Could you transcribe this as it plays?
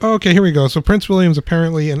Okay, here we go. So Prince William's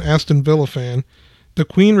apparently an Aston Villa fan. The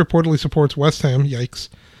Queen reportedly supports West Ham. Yikes.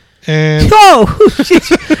 And No!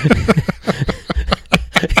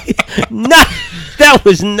 No! That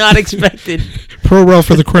was not expected. Pro Ralph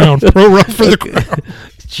for the crown. Pro Ralph for the crown.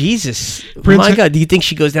 Jesus. Prince My God, do you think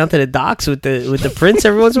she goes down to the docks with the prince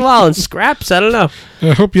every once in a while and scraps? I don't know.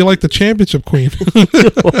 I hope you like the championship, Queen.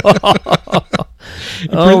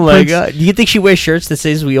 Oh, my God. Do you think she wears shirts that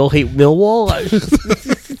says we all hate Millwall?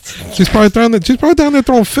 She's probably down there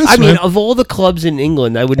throwing fists, I mean, man. of all the clubs in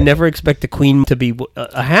England, I would never expect the Queen to be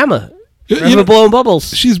a hammer. Forever blowing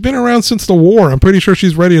bubbles. She's been around since the war. I'm pretty sure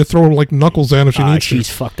she's ready to throw like knuckles down if she needs to. She's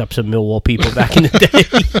fucked up some Millwall people back in the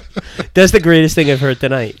day. That's the greatest thing I've heard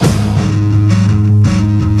tonight.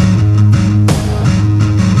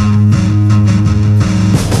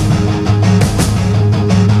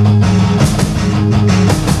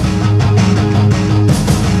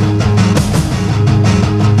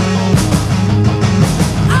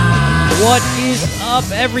 What is up,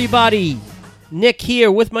 everybody? Nick here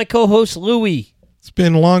with my co-host Louie. It's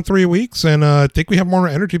been a long 3 weeks, and I think we have more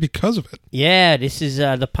energy because of it. Yeah, this is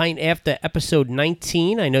the Pint After episode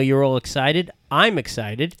 19. I know you're all excited. I'm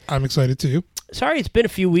excited. I'm excited too. Sorry, it's been a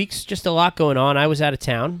few weeks. Just a lot going on. I was out of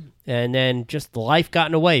town, and then just life got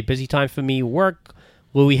in the way. Busy time for me, work.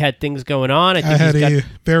 Louie had things going on. I had a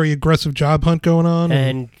very aggressive job hunt going on.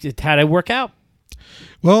 And how'd it work out?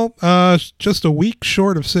 Well, just a week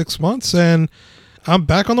short of 6 months, and I'm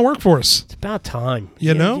back on the workforce. It's about time.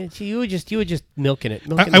 You know? You were just milking it.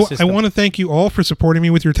 I want to thank you all for supporting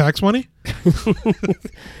me with your tax money.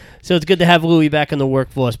 So it's good to have Louie back in the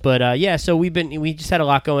workforce. But yeah, so we just had a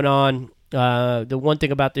lot going on. The one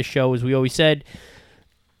thing about this show is we always said,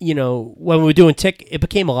 you know, when we were doing Tick, it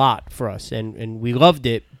became a lot for us, and we loved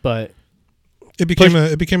it, but it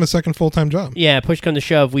became a second full-time job. Yeah, push come to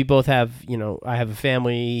shove, we both have, you know, I have a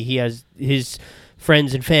family, he has his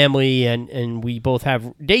friends and family, and we both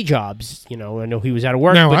have day jobs. You know, I know he was out of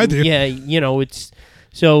work. No, I do. Yeah, you know, it's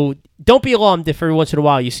so don't be alarmed if every once in a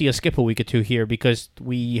while you see us skip a week or two here, because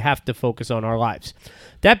we have to focus on our lives.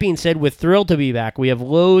 That being said, we're thrilled to be back. We have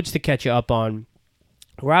loads to catch you up on.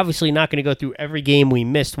 We're obviously not going to go through every game we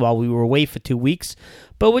missed while we were away for 2 weeks,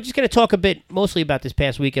 but we're just going to talk a bit mostly about this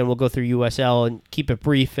past weekend. We'll go through USL and keep it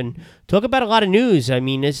brief and talk about a lot of news. I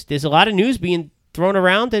mean, there's a lot of news being thrown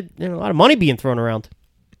around, and a lot of money being thrown around.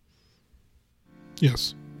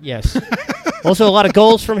 Yes. Also, a lot of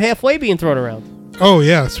goals from halfway being thrown around. Oh,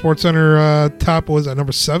 yeah. SportsCenter top was at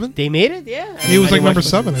number 7. They made it? Yeah. He was like number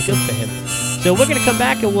 7. Good for him. So we're going to come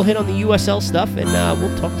back and we'll hit on the USL stuff, and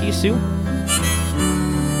we'll talk to you soon.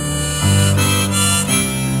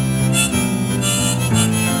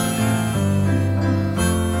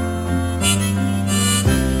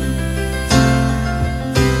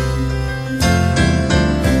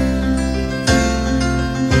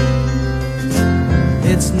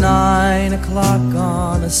 It's 9 o'clock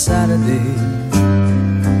on a Saturday.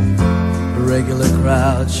 A regular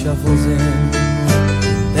crowd shuffles in.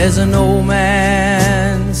 There's an old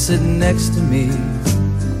man sitting next to me,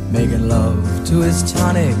 making love to his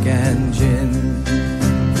tonic and gin.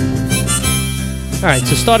 All right,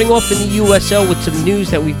 so starting off in the USL with some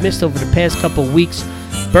news that we've missed over the past couple of weeks.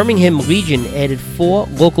 Birmingham Legion added 4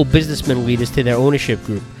 local businessman leaders to their ownership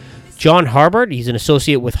group. John Harbert, he's an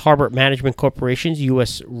associate with Harbert Management Corporation's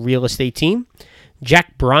U.S. real estate team.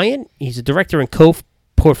 Jack Bryant, he's a director and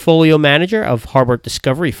co-portfolio manager of Harbert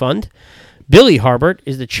Discovery Fund. Billy Harbert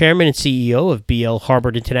is the chairman and CEO of BL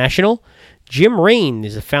Harbert International. Jim Rain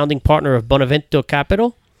is a founding partner of Bonavento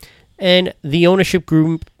Capital. And the ownership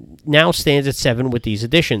group now stands at 7 with these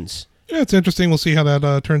additions. Yeah, it's interesting. We'll see how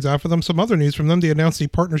that turns out for them. Some other news from them. They announced a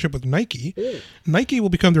partnership with Nike. Nike will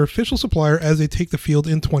become their official supplier as they take the field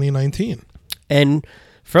in 2019. And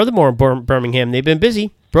furthermore, in Birmingham, they've been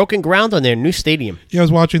busy. Broken ground on their new stadium. Yeah, I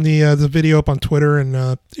was watching the video up on Twitter, and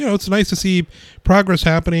you know, it's nice to see progress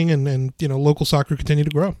happening, and you know, local soccer continue to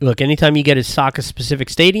grow. Look, anytime you get a soccer-specific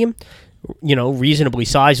stadium, you know, reasonably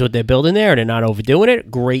sized what they're building there, and they're not overdoing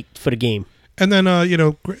it, great for the game. And then, you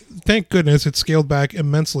know, thank goodness it's scaled back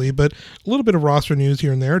immensely, but a little bit of roster news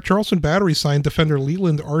here and there. Charleston Battery signed defender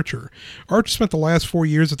Leland Archer. Archer spent the last 4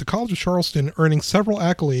 years at the College of Charleston, earning several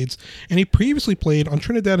accolades, and he previously played on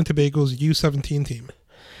Trinidad and Tobago's U17 team.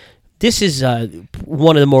 This is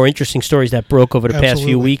one of the more interesting stories that broke over the past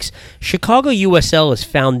few weeks. Chicago USL has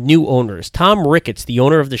found new owners. Tom Ricketts, the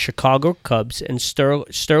owner of the Chicago Cubs, and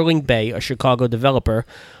Sterling Bay, a Chicago developer,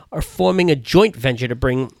 are forming a joint venture to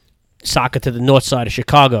bring soccer to the north side of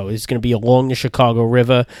Chicago. It's going to be along the Chicago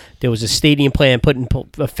River. There was a stadium plan put in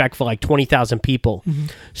effect for like 20,000 people.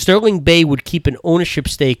 Sterling Bay would keep an ownership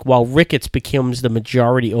stake while Ricketts becomes the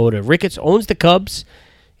majority owner. Ricketts owns the Cubs.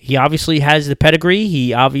 He obviously has the pedigree.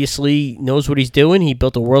 He obviously knows what he's doing. He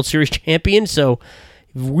built a World Series champion. So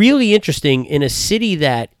really interesting in a city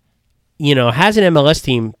that, has an MLS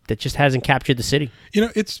team that just hasn't captured the city.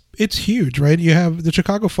 It's huge, right? You have the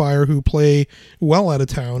Chicago Fire who play well out of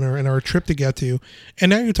town and are a trip to get to.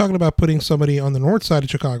 And now you're talking about putting somebody on the north side of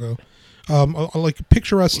Chicago. Like a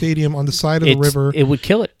picturesque stadium on the side of the river. It would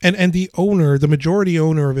kill it. And the majority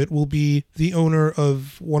owner of it will be the owner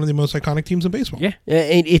of one of the most iconic teams in baseball. Yeah,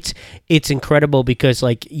 and it's incredible because,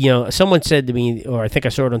 someone said to me, or I think I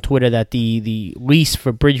saw it on Twitter, that the lease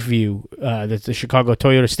for Bridgeview, that's the Chicago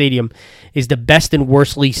Toyota Stadium, is the best and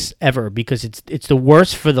worst lease ever because it's the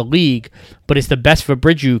worst for the league, but it's the best for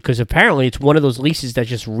Bridgeview because apparently it's one of those leases that's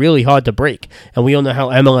just really hard to break, and we all know how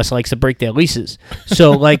MLS likes to break their leases.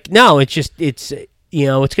 So, no, it's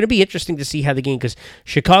going to be interesting to see how the game, because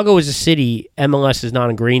Chicago is a city MLS is not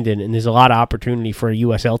ingrained in, and there's a lot of opportunity for a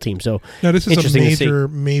USL team. So now this is a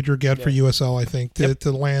major get for USL, I think,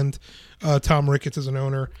 to land Tom Ricketts as an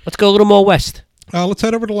owner. Let's go a little more west. Let's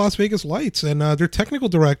head over to Las Vegas Lights, and their technical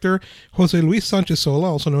director, Jose Luis Sanchez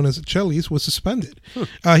Sola, also known as Chelis, was suspended.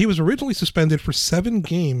 He was originally suspended for 7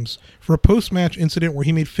 games for a post-match incident where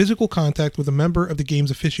he made physical contact with a member of the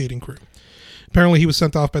game's officiating crew. Apparently, he was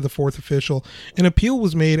sent off by the 4th official. An appeal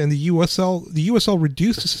was made, and the USL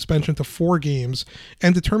reduced the suspension to 4 games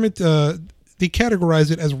and determined they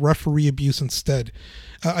categorized it as referee abuse instead.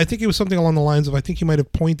 I think it was something along the lines of, I think he might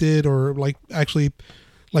have pointed or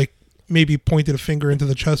maybe pointed a finger into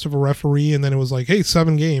the chest of a referee, and then it was like, hey,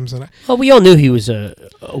 7 games. And we all knew he was a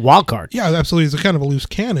wild card. Yeah, absolutely. He's a kind of a loose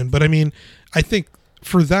cannon. But, I mean, I think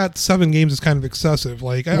for that, 7 games is kind of excessive.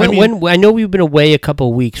 Like, when I know we've been away a couple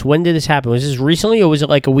of weeks. When did this happen? Was this recently, or was it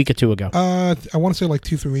like a week or 2 ago? I want to say like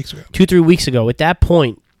 2-3 weeks ago. 2-3 weeks ago. At that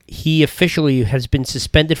point, he officially has been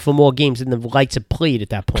suspended for more games than the Lights have played at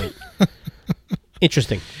that point.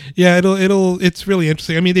 Interesting. Yeah, it's really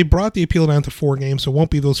interesting. I mean, they brought the appeal down to 4 games, so it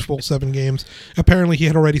won't be those full 7 games. Apparently, he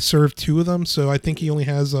had already served 2 of them, so I think he only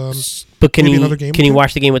has but can another game. Can he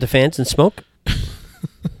watch the game with the fans and smoke?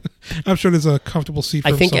 I'm sure there's a comfortable seat for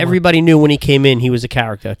him I think somewhere. Everybody knew when he came in he was a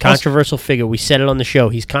character. Controversial figure. We said it on the show.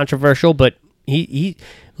 He's controversial, but he's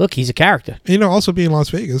a character. Also being in Las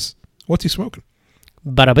Vegas, what's he smoking?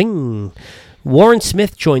 Bada bing. Warren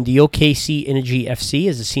Smith joined the OKC Energy FC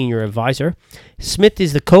as a senior advisor. Smith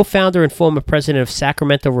is the co-founder and former president of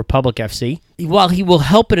Sacramento Republic FC. While he will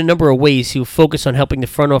help in a number of ways, he will focus on helping the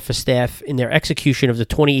front office staff in their execution of the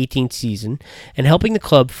 2018 season and helping the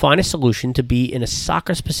club find a solution to be in a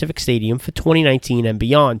soccer-specific stadium for 2019 and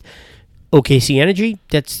beyond. OKC Energy,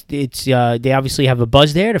 they obviously have a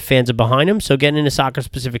buzz there. The fans are behind them, so getting in a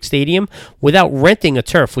soccer-specific stadium without renting a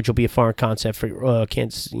turf, which will be a foreign concept for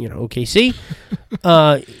Kansas, OKC.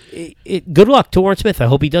 Good luck to Warren Smith. I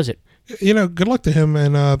hope he does it. Good luck to him,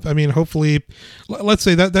 and hopefully, let's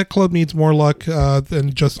say that club needs more luck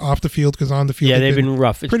than just off the field, because on the field, they've been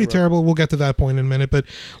rough. Pretty terrible. We'll get to that point in a minute, but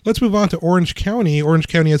let's move on to Orange County. Orange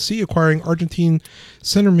County SC acquiring Argentine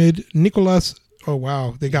center mid Nicolas. Oh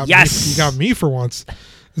wow, they got me. You got me for once.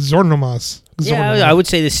 Zornomas. Yeah, I would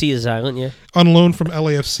say the C is silent, yeah. On loan from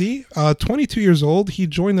LAFC. 22 years old, he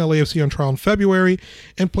joined LAFC on trial in February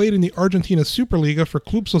and played in the Argentina Superliga for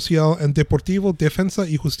Club Social and Deportivo Defensa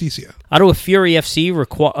y Justicia. Ottawa Fury FC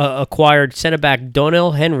acquired centre-back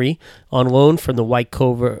Donnell Henry on loan from the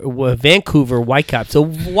Vancouver Whitecaps. So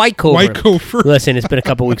Whitecover. Listen, it's been a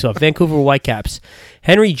couple weeks off. Vancouver Whitecaps.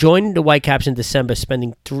 Henry joined the Whitecaps in December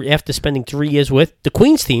after spending 3 years with the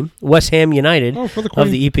Queens team, West Ham United,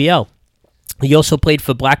 of the EPL. He also played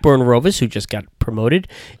for Blackburn Rovers, who just got promoted,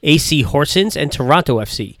 AC Horsens, and Toronto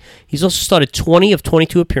FC. He's also started 20 of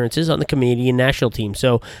 22 appearances on the Canadian national team.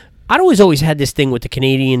 So Ottawa's always had this thing with the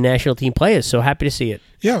Canadian national team players, so happy to see it.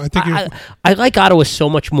 Yeah, I think I like Ottawa so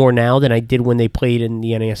much more now than I did when they played in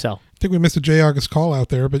the NASL. I think we missed a Jay August call out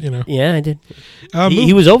there, but Yeah, I did.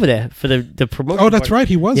 He was over there for the promotion. Oh, that's right.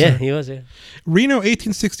 He was there. Yeah, he was there. Reno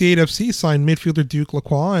 1868 FC signed midfielder Duke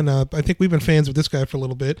Lacroix, and I think we've been fans of this guy for a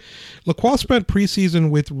little bit. Lacroix spent preseason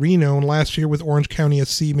with Reno and last year with Orange County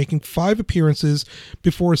SC, making 5 appearances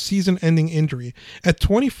before a season-ending injury. At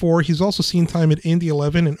 24, he's also seen time at Indy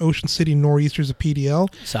 11 and Ocean City Nor'easters of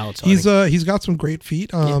PDL. Solid. He's got some great feet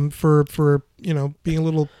for being a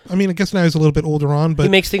little. I guess now he's a little bit older on, but he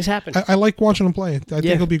makes things happen. I like watching him play. I think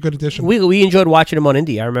he'll be a good addition. We enjoyed watching him on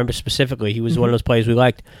Indy. I remember specifically he was one of those players we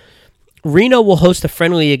liked. Reno will host a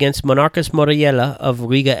friendly against Monarcas Moriela of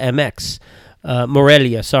Liga MX.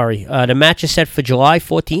 Morelia, sorry. The match is set for July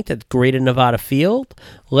 14th at Greater Nevada Field.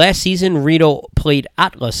 Last season, Rito played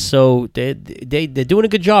Atlas, so they're doing a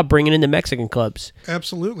good job bringing in the Mexican clubs.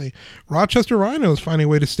 Absolutely. Rochester Rhinos finding a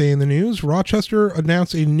way to stay in the news. Rochester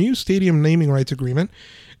announced a new stadium naming rights agreement.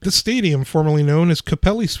 The stadium, formerly known as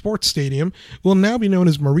Capelli Sports Stadium, will now be known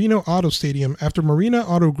as Marina Auto Stadium after Marina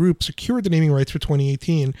Auto Group secured the naming rights for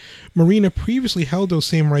 2018. Marina previously held those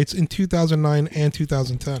same rights in 2009 and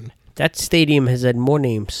 2010. That stadium has had more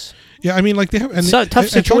names. Yeah, I mean, like they have Tough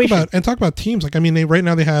situation. Talk about teams. Like, I mean, right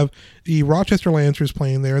now they have the Rochester Lancers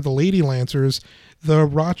playing there, the Lady Lancers, the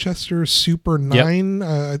Rochester Super 9.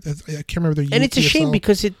 I can't remember their And it's a shame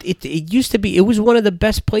because it used to be, it was one of the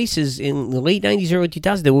best places in the late 90s, early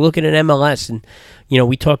 2000s. They were looking at MLS, and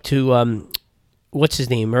we talked to what's his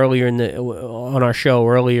name on our show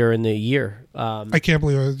earlier in the year. I can't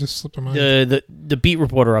believe it just slipped my mind. The beat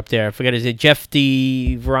reporter up there, I forget his name, Jeff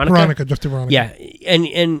DeVeronica. Jeff DeVeronica. Yeah,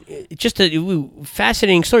 and just a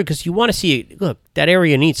fascinating story because you want to see it. Look, that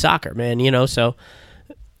area needs soccer, man. So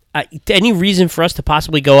any reason for us to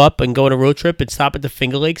possibly go up and go on a road trip and stop at the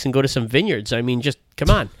Finger Lakes and go to some vineyards? I mean, just come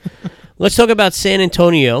on. Let's talk about San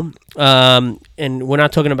Antonio, and we're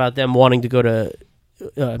not talking about them wanting to go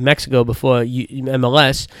to Mexico before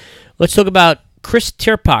MLS. Let's talk about Chris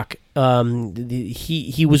Tirpak.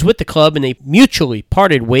 He was with the club and they mutually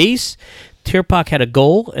parted ways. Tirpak had a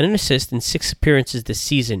goal and an assist in 6 appearances this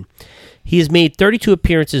season. He has made 32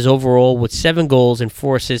 appearances overall with 7 goals and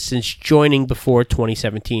 4 assists since joining before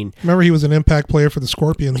 2017. Remember, he was an impact player for the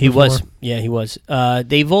Scorpions. He was.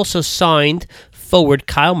 They've also signed forward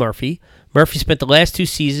Kyle Murphy. Murphy spent the last 2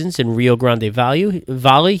 seasons in Rio Grande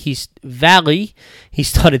Valley. He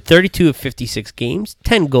started 32 of 56 games,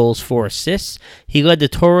 10 goals, 4 assists. He led the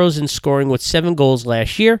Toros in scoring with 7 goals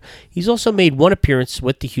last year. He's also made 1 appearance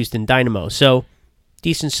with the Houston Dynamo. So,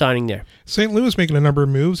 decent signing there. St. Louis making a number of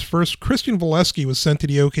moves. First, Christian Valesky was sent to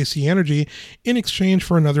the OKC Energy in exchange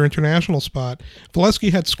for another international spot.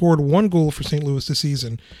 Valesky had scored 1 goal for St. Louis this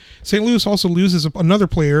season. St. Louis also loses another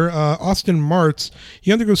player, Austin Martz.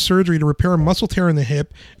 He undergoes surgery to repair a muscle tear in the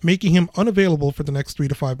hip, making him unavailable for the next 3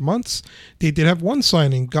 to 5 months. They did have one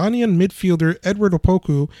signing, Ghanaian midfielder Edward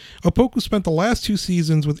Opoku. Opoku spent the last 2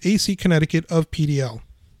 seasons with AC Connecticut of PDL.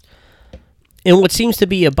 In what seems to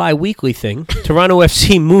be a bi-weekly thing, Toronto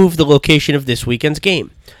FC moved the location of this weekend's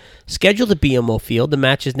game. Scheduled at BMO Field, the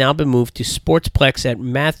match has now been moved to Sportsplex at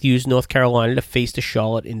Matthews, North Carolina, to face the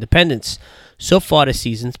Charlotte Independents. So far this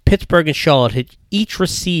season, Pittsburgh and Charlotte had each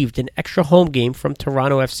received an extra home game from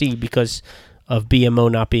Toronto FC because of BMO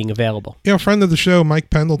not being available. A friend of the show,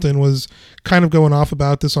 Mike Pendleton, was kind of going off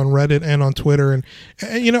about this on Reddit and on Twitter, and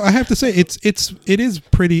I have to say it is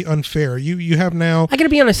pretty unfair. You have now. I gotta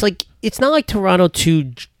be honest, it's not like Toronto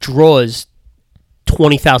 2 draws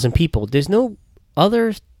 20,000 people. There's no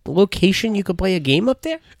other location you could play a game up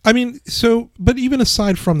there? I mean, but even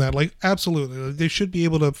aside from that, absolutely, they should be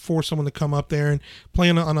able to force someone to come up there and play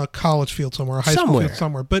on a college field somewhere, a high school field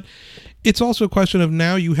somewhere. But it's also a question of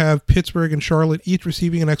now you have Pittsburgh and Charlotte each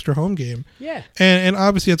receiving an extra home game. Yeah. And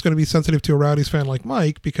obviously it's going to be sensitive to a Rowdies fan like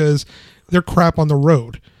Mike because they're crap on the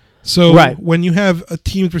road. So when you have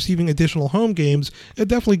teams receiving additional home games, it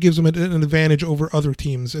definitely gives them an advantage over other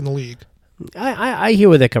teams in the league. I hear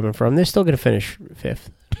where they're coming from. They're still going to finish 5th,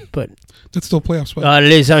 but it's still playoff spot.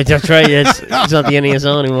 It is. That's right. It's not the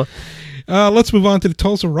NASL anymore. Let's move on to the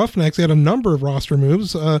Tulsa Roughnecks. They had a number of roster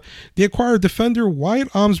moves. They acquired defender Wyatt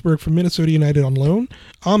Omsberg from Minnesota United on loan.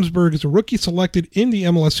 Omsberg is a rookie selected in the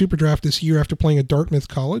MLS Super Draft this year after playing at Dartmouth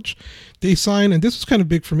College. They signed, and this was kind of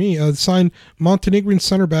big for me, signed Montenegrin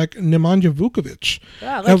center back Nemanja Vukovic.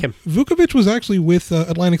 I like him. Vukovic was actually with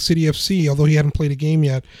Atlantic City FC, although he hadn't played a game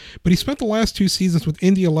yet. But he spent the last 2 seasons with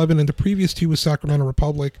Indy 11 and the previous 2 with Sacramento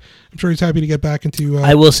Republic. I'm sure he's happy to get back into...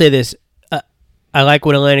 I will say this. I like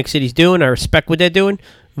what Atlantic City's doing. I respect what they're doing.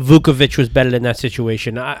 Vukovic was better than that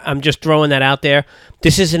situation. I'm just throwing that out there.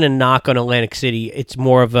 This isn't a knock on Atlantic City. It's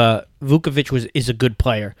more of a Vukovic is a good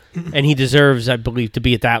player, and he deserves, I believe, to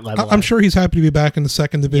be at that level. I'm sure he's happy to be back in the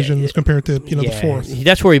 2nd division as compared to the 4th.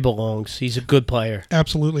 That's where he belongs. He's a good player.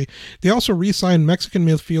 Absolutely. They also re-signed Mexican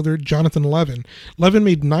midfielder Jonathan Levin. Levin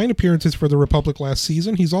made 9 appearances for the Republic last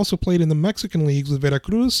season. He's also played in the Mexican leagues with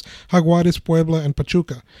Veracruz, Jaguares, Puebla, and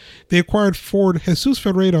Pachuca. They acquired forward Jesus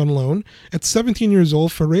Ferreira on loan. At 17 years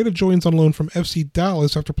old, Ferreira joins on loan from FC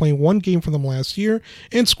Dallas after playing 1 game for them last year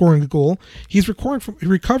and scoring a goal. He's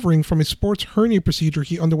recovering from a sports hernia procedure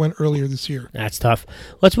he underwent earlier this year. That's tough.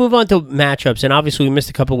 Let's move on to matchups, and obviously we missed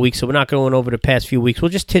a couple of weeks, so we're not going over the past few weeks. We'll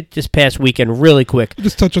just hit this past weekend really quick.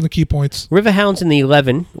 Just touch on the key points. Riverhounds in the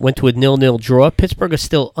 11 went to a 0-0 draw. Pittsburgh is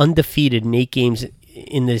still undefeated in 8 games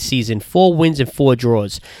in this season, 4 wins and 4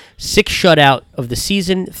 draws. 6th shutout of the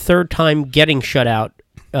season, 3rd time getting shut out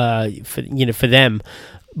for them.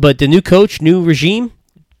 But the new coach, new regime,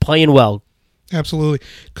 playing well. Absolutely.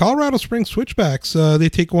 Colorado Springs Switchbacks, they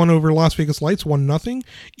take one over Las Vegas Lights, 1-0.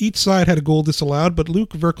 Each side had a goal disallowed, but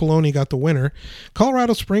Luke Vercoloni got the winner.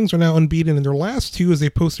 Colorado Springs are now unbeaten in their last 2 as they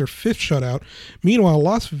post their 5th shutout. Meanwhile,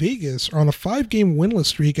 Las Vegas are on a 5-game winless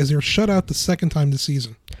streak as they're shut out the 2nd time this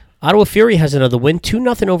season. Ottawa Fury has another win,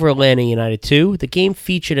 2-0 over Atlanta United 2. The game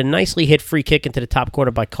featured a nicely hit free kick into the top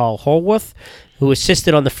corner by Carl Holworth, who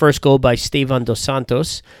assisted on the first goal by Estevan Dos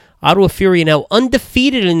Santos. Ottawa Fury are now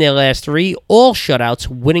undefeated in their last 3, all shutouts,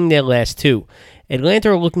 winning their last 2. Atlanta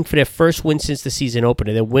are looking for their first win since the season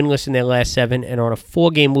opener. They're winless in their last 7 and are on a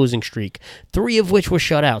 4-game losing streak, 3 of which were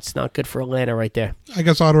shutouts. Not good for Atlanta right there. I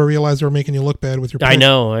guess Ottawa realized they were making you look bad with your pick. I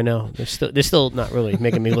know. They're still not really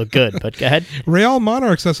making me look good, but go ahead. Real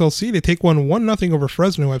Monarchs SLC, they take one 1-0 over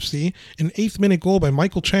Fresno FC. An 8th-minute goal by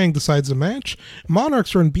Michael Chang decides the match.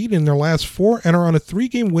 Monarchs are unbeaten in their last 4 and are on a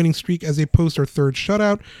 3-game winning streak as they post their 3rd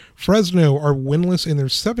shutout. Fresno are winless in their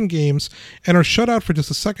 7 games and are shut out for just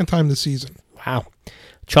the 2nd time this season. Wow.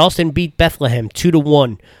 Charleston beat Bethlehem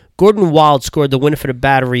 2-1. Gordon Wild scored the winner for the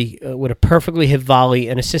Battery with a perfectly hit volley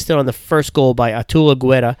and assisted on the first goal by Atula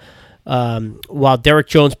Guerra, while Derek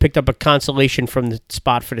Jones picked up a consolation from the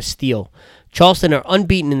spot for the steal. Charleston are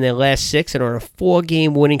unbeaten in their last 6 and are on a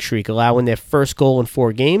 4-game winning streak, allowing their first goal in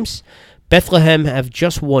 4 games. Bethlehem have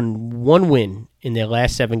just won 1 win in their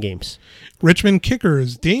last 7 games. Richmond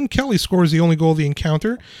Kickers. Dane Kelly scores the only goal of the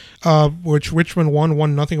encounter, which Richmond won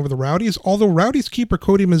 1-0 over the Rowdies, although Rowdies keeper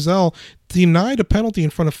Cody Mazzell denied a penalty in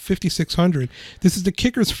front of 5,600. This is the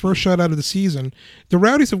Kickers' first shutout of the season. The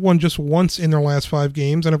Rowdies have won just once in their last 5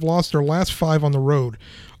 games and have lost their last 5 on the road.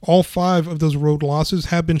 All 5 of those road losses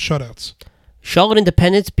have been shutouts. Charlotte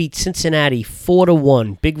Independence beat Cincinnati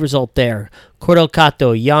 4-1. Big result there. Cordell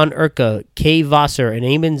Cato, Jan Urka, Kay Vassar, and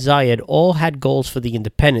Eamon Zayed all had goals for the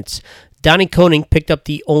Independents. Donnie Koning picked up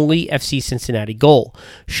the only FC Cincinnati goal.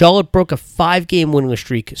 Charlotte broke a 5-game winless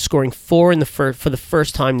streak, scoring 4 for the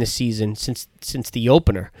first time this season since the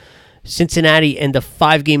opener. Cincinnati end a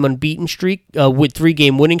 5-game unbeaten streak with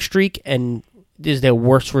 3-game winning streak, and this is their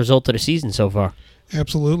worst result of the season so far.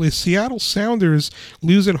 Absolutely. Seattle Sounders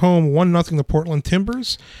lose at home 1-0 to Portland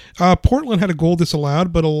Timbers. Portland had a goal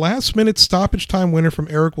disallowed, but a last-minute stoppage time winner from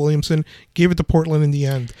Eric Williamson gave it to Portland in the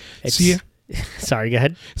end. Sorry, go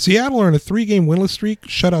ahead. Seattle are in a 3-game winless streak,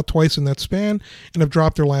 shut out twice in that span, and have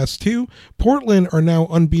dropped their last 2. Portland are now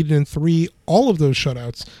unbeaten in 3, all of those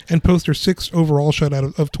shutouts, and post their 6th overall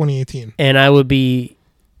shutout of 2018. And I would be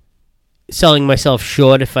selling myself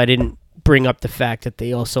short if I didn't bring up the fact that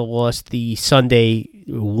they also lost the Sunday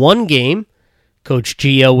 1 game. Coach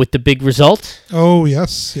Gio with the big result. Oh,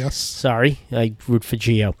 yes. Sorry, I root for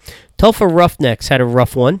Gio. Tulsa Roughnecks had a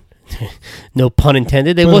rough one. No pun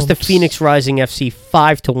intended. They lost to Phoenix Rising FC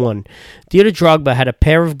 5-1. Dieter Drogba had a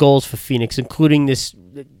pair of goals for Phoenix, including this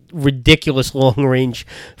ridiculous long-range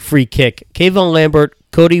free kick. Kayvon Lambert,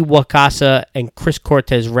 Cody Wakasa, and Chris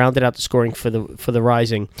Cortez rounded out the scoring for the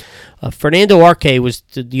Rising. Fernando Arque was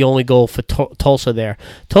the only goal for Tulsa there.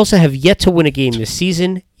 Tulsa have yet to win a game this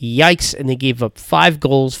season. Yikes, and they gave up 5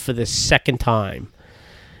 goals for the 2nd time.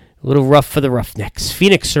 A little rough for the Roughnecks.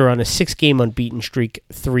 Phoenix are on a 6-game unbeaten streak,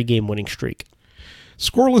 3-game winning streak.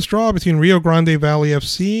 Scoreless draw between Rio Grande Valley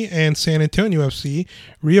FC and San Antonio FC.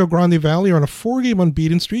 Rio Grande Valley are on a 4-game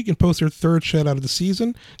unbeaten streak and post their 3rd shutout of the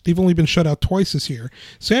season. They've only been shut out twice this year.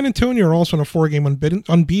 San Antonio are also on a 4-game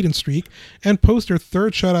unbeaten streak and post their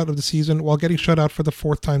 3rd shutout of the season while getting shut out for the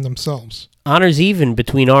 4th time themselves. Honors even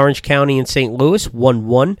between Orange County and St. Louis,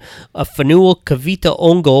 1-1. A Faneuil Kavita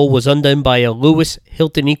own goal was undone by a Lewis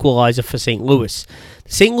Hilton equalizer for St. Louis.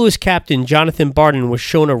 The St. Louis captain, Jonathan Barden, was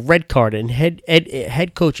shown a red card, and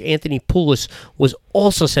head coach Anthony Poulos was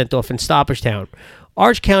also sent off in stoppage time.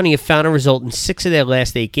 Orange County have found a result in 6 of their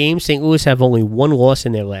last 8 games. St. Louis have only 1 loss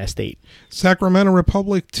in their last 8. Sacramento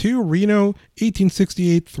Republic 2, Reno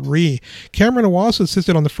 1868 3. Cameron Iwasa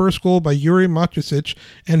assisted on the first goal by Yuri Matricic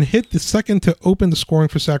and hit the second to open the scoring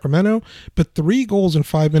for Sacramento, but 3 goals in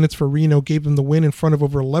 5 minutes for Reno gave them the win in front of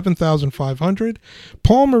over 11,500.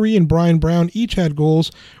 Paul Marie and Brian Brown each had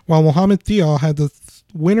goals, while Mohamed Thial had the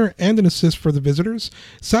winner and an assist for the visitors.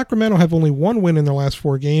 Sacramento have only 1 win in their last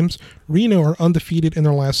 4 games. Reno are undefeated in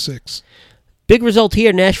their last 6. Big result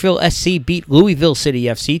here. Nashville SC beat Louisville City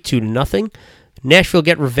FC 2-0. Nashville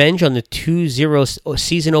get revenge on the 2-0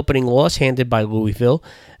 season opening loss handed by Louisville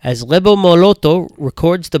as Lebo Moloto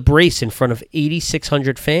records the brace in front of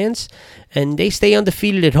 8,600 fans, and they stay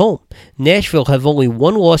undefeated at home. Nashville have only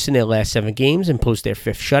 1 loss in their last 7 games and post their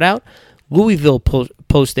 5th shutout. Louisville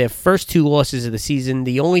post their first 2 losses of the season,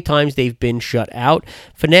 the only times they've been shut out.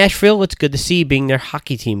 For Nashville, it's good to see, being their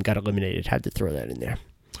hockey team got eliminated. Had to throw that in there.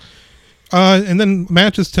 And then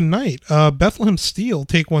matches tonight. Bethlehem Steel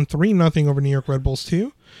take one 3-0 over New York Red Bulls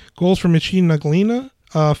 2. Goals from Machine Naglina,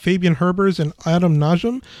 Fabian Herbers, and Adam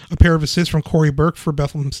Najam. A pair of assists from Corey Burke for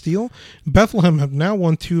Bethlehem Steel. Bethlehem have now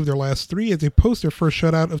won 2 of their last 3 as they post their first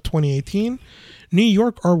shutout of 2018. New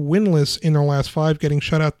York are winless in their last 5, getting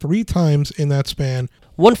shut out 3 times in that span.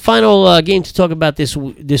 One final game to talk about this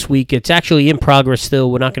week. It's actually in progress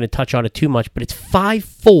still. We're not going to touch on it too much, but it's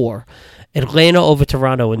 5-4. Atlanta over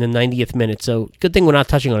Toronto in the 90th minute. So good thing we're not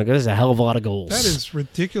touching on it, because there's a hell of a lot of goals. That is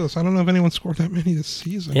ridiculous. I don't know if anyone scored that many this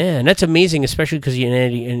season. Yeah, and that's amazing, especially because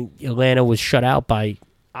Atlanta was shut out by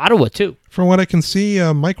Ottawa, too. From what I can see,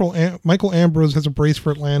 Michael Ambrose has a brace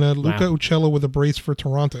for Atlanta. Wow. Luca Uccello with a brace for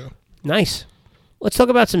Toronto. Nice. Let's talk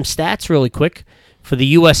about some stats really quick. For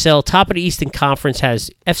the USL, top of the Eastern Conference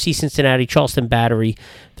has FC Cincinnati, Charleston Battery.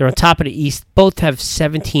 They're on top of the East. Both have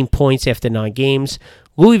 17 points after 9 games.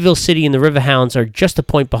 Louisville City and the Riverhounds are just a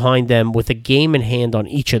point behind them with a game in hand on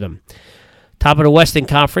each of them. Top of the Western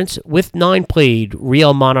Conference, with 9 played,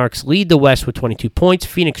 Real Monarchs lead the West with 22 points.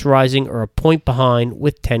 Phoenix Rising are a point behind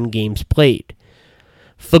with 10 games played.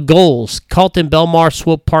 For goals, Carlton Belmar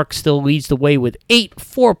Swope Park still leads the way with 8.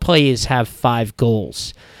 4 players have 5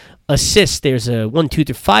 goals. Assists, there's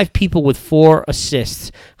 5 people with 4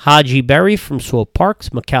 assists. Haji Berry from Swope Parks,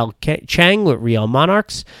 Mikal Chang with Real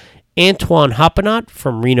Monarchs, Antoine Hoppenot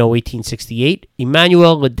from Reno 1868,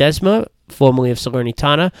 Emmanuel Ledesma, formerly of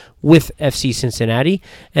Salernitana, with FC Cincinnati,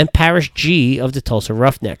 and Parrish G of the Tulsa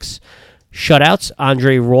Roughnecks. Shutouts,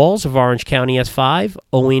 Andre Rawls of Orange County has 5,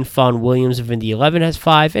 Owen Fawn Williams of Indy 11 has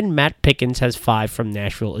 5, and Matt Pickens has 5 from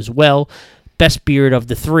Nashville as well. Best beard of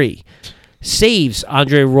the 3. Saves,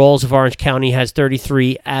 Andre Rawls of Orange County has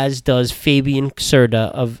 33, as does Fabian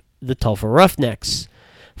Serda of the Tulsa Roughnecks.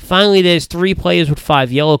 Finally, there's 3 players with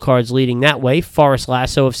 5 yellow cards leading that way. Forrest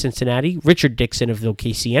Lasso of Cincinnati, Richard Dixon of the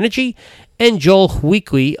OKC Energy, and Joel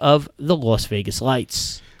Huiqui of the Las Vegas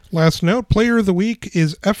Lights. Last note, player of the week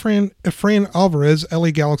is Efrain Alvarez, LA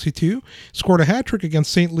Galaxy 2. Scored a hat-trick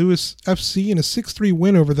against St. Louis FC in a 6-3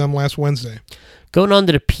 win over them last Wednesday. Going on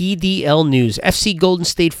to the PDL news, FC Golden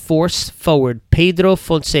State Force forward Pedro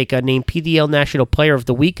Fonseca named PDL National Player of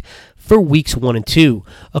the Week for weeks 1 and 2.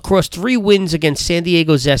 Across 3 wins against San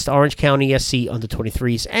Diego Zest, Orange County SC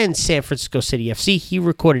under-23s, and San Francisco City FC, he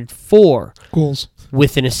recorded 4 goals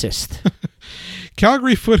with an assist.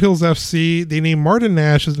 Calgary Foothills FC, they named Martin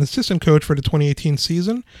Nash as an assistant coach for the 2018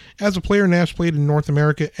 season. As a player, Nash played in North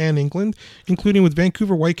America and England, including with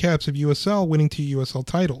Vancouver Whitecaps of USL, winning 2 USL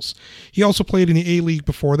titles. He also played in the A-League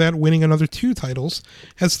before that, winning another 2 titles,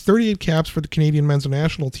 has 38 caps for the Canadian men's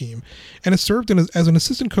national team, and has served as an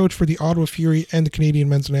assistant coach for the Ottawa Fury and the Canadian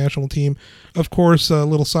men's national team. Of course, a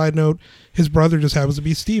little side note, his brother just happens to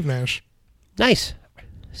be Steve Nash. Nice.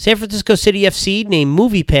 San Francisco City FC named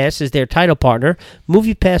MoviePass as their title partner.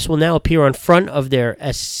 MoviePass will now appear on front of their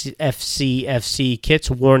SFC kits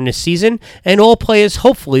worn this season, and all players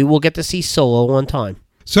hopefully will get to see Solo on time.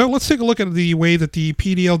 So let's take a look at the way that the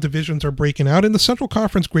PDL divisions are breaking out. In the Central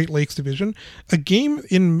Conference Great Lakes Division, a game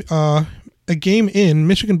in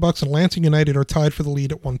Michigan Bucks and Lansing United are tied for the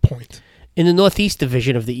lead at 1 point. In the Northeast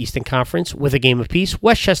Division of the Eastern Conference, with a game apiece,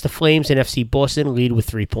 Westchester Flames and FC Boston lead with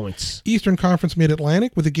 3 points. Eastern Conference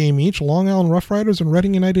Mid-Atlantic, with a game each, Long Island Rough Riders and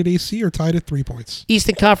Reading United AC are tied at 3 points.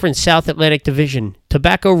 Eastern Conference South Atlantic Division,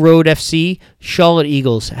 Tobacco Road FC, Charlotte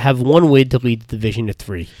Eagles have 1 win to lead the division at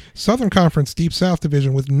 3. Southern Conference Deep South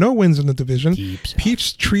Division, with no wins in the division,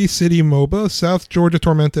 Peachtree City MOBA, South Georgia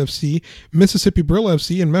Torment FC, Mississippi Brill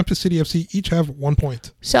FC, and Memphis City FC each have 1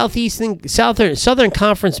 point. Southern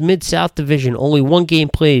Conference Mid-South Division, only 1 game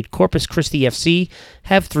played. Corpus Christi FC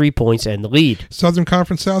have 3 points and the lead. Southern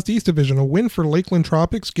Conference Southeast Division, a win for Lakeland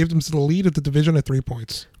Tropics gives them the lead of the division at 3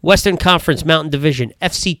 points. Western Conference Mountain Division,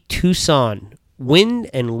 FC Tucson win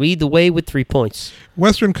and lead the way with 3 points.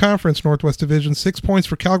 Western Conference Northwest Division, 6 points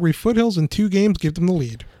for Calgary Foothills, and 2 games give them the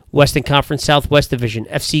lead. Western Conference Southwest Division,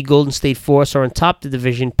 FC Golden State Force are on top of the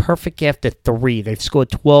division, perfect after 3. They've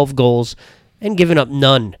scored 12 goals and given up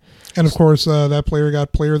none. And, of course, that player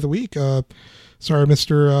got Player of the Week.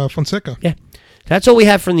 Mr. Fonseca. Yeah. That's all we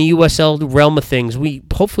have from the USL realm of things. We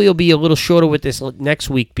hopefully will be a little shorter with this next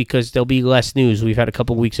week because there'll be less news. We've had a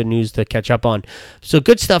couple weeks of news to catch up on. So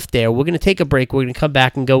good stuff there. We're going to take a break. We're going to come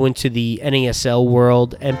back and go into the NASL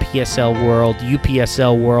world, NPSL world,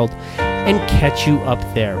 UPSL world, and catch you up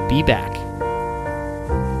there. Be back.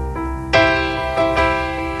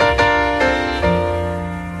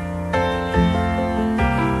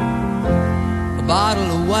 A bottle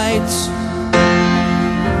of whites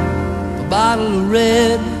bottle of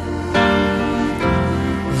red,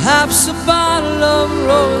 perhaps a bottle of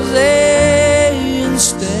rosé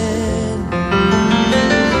instead.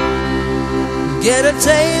 Get a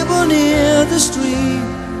table near the street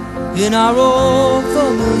in our old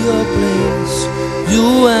familiar place,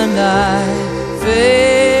 you and I,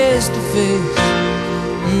 face to face.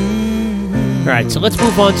 All right, so let's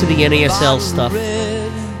move on to the NASL stuff.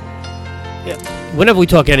 Whenever we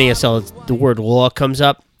talk NASL, the word law comes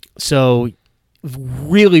up. So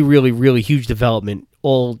really, really, really huge development,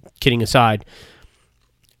 all kidding aside.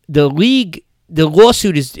 The league, the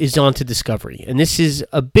lawsuit is on to Discovery. And this is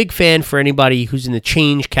a big fan for anybody who's in the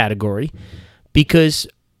change category, because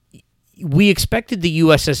we expected the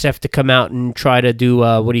USSF to come out and try to do,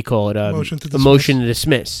 what do you call it? Motion to a motion to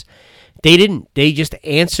dismiss. They didn't. They just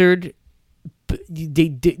answered.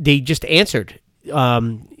 They just answered.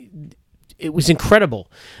 It was incredible.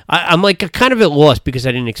 I'm like kind of at loss because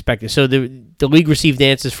I didn't expect it. So the league received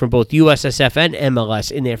answers from both USSF and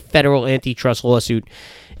MLS in their federal antitrust lawsuit.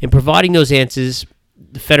 In providing those answers,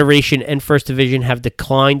 the Federation and First Division have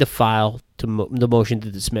declined to file the motion to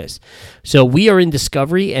dismiss. So we are in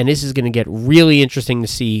Discovery, and this is going to get really interesting to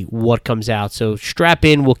see what comes out. So strap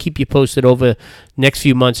in. We'll keep you posted over next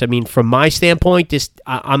few months. I mean, from my standpoint,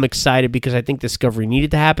 I'm excited because I think Discovery needed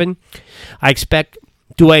to happen.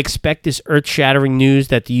 Do I expect this earth-shattering news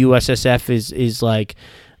that the USSF is like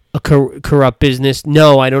a corrupt business?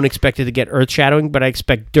 No, I don't expect it to get earth-shattering, but I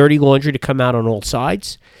expect dirty laundry to come out on all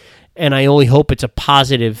sides, and I only hope it's a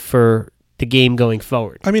positive for the game going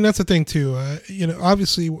forward. I mean, that's the thing, too.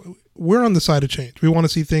 Obviously, we're on the side of change. We want to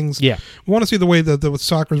see things. Yeah. We want to see the way that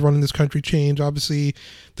soccer is run in this country change. Obviously,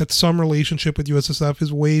 that some relationship with USSF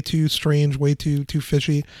is way too strange, way too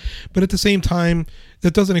fishy. But at the same time,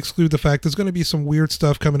 that doesn't exclude the fact there's going to be some weird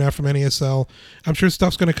stuff coming out from NASL. I'm sure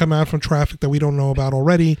stuff's going to come out from traffic that we don't know about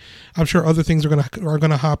already. I'm sure other things are going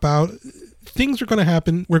to hop out. Things are going to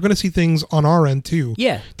happen. We're going to see things on our end too.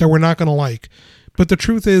 Yeah. That we're not going to like. But the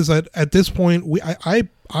truth is that at this point,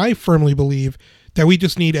 I firmly believe that we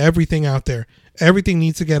just need everything out there. Everything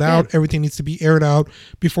needs to get out. Everything needs to be aired out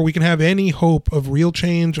before we can have any hope of real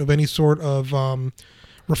change, of any sort of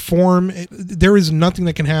reform. There is nothing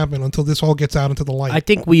that can happen until this all gets out into the light. I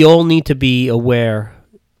think we all need to be aware,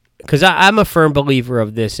 because I'm a firm believer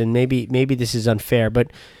of this, and maybe this is unfair,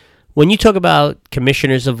 but when you talk about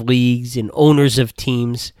commissioners of leagues and owners of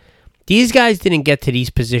teams, these guys didn't get to these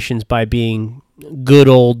positions by being good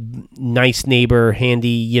old nice neighbor,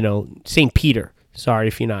 handy, St. Peter. Sorry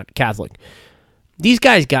if you're not Catholic. These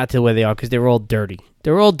guys got to where they are because they were all dirty.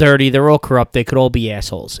 They're all dirty. They're all corrupt. They could all be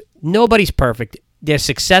assholes. Nobody's perfect. They're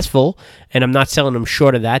successful, and I'm not selling them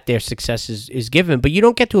short of that. Their success is given, but you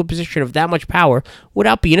don't get to a position of that much power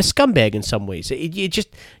without being a scumbag in some ways.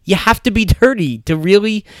 You have to be dirty to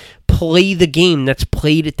really play the game that's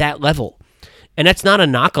played at that level. And that's not a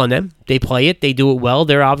knock on them. They play it. They do it well.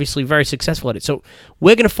 They're obviously very successful at it. So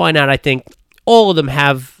we're going to find out, I think, all of them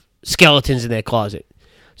have skeletons in their closet.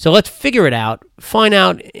 So let's figure it out, find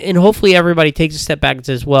out, and hopefully everybody takes a step back and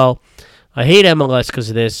says, well, I hate MLS because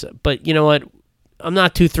of this, but you know what? I'm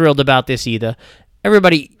not too thrilled about this either.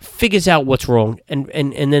 Everybody figures out what's wrong, and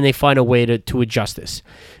then they find a way to adjust this.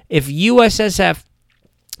 If USSF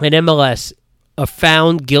and MLS are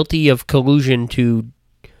found guilty of collusion to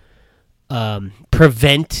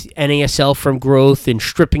prevent NASL from growth and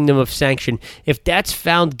stripping them of sanction, if that's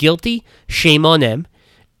found guilty, shame on them.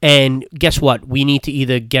 And guess what? We need to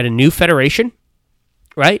either get a new federation,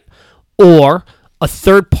 right? Or a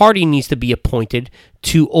third party needs to be appointed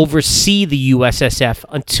to oversee the USSF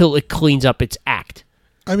until it cleans up its act.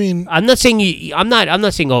 I mean, I'm not saying I'm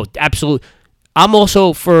not saying absolute. I'm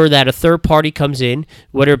also for that a third party comes in,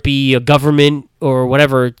 whether it be a government or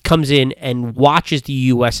whatever, comes in and watches the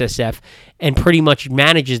USSF and pretty much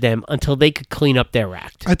manages them until they could clean up their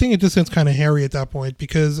act. I think it just gets kind of hairy at that point,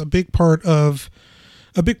 because a big part of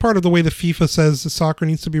the way the FIFA says the soccer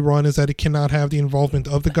needs to be run is that it cannot have the involvement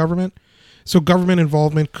of the government. So government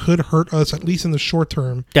involvement could hurt us, at least in the short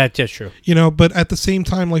term. That's true. But at the same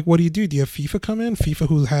time, like, what do? Do you have FIFA come in? FIFA,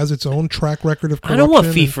 who has its own track record of corruption. I don't want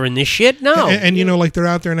FIFA in this shit, no. And like, they're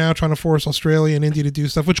out there now trying to force Australia and India to do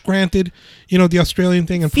stuff, which granted, the Australian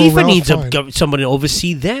thing and FIFA needs someone to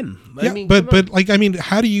oversee them. But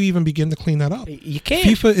how do you even begin to clean that up? You can't.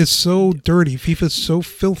 FIFA is so dirty. FIFA is so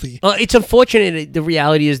filthy. It's unfortunate. The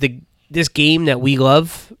reality is this game that we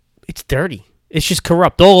love, it's dirty. It's just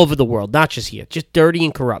corrupt all over the world, not just here. Just dirty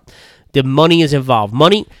and corrupt. The money is involved.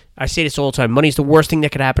 Money, I say this all the time, money is the worst thing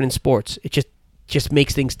that could happen in sports. It just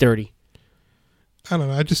makes things dirty. I don't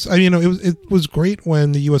know. It was great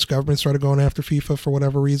when the U.S. government started going after FIFA for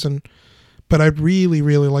whatever reason. but I'd really,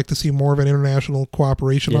 really like to see more of an international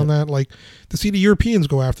cooperation on that, like to see the Europeans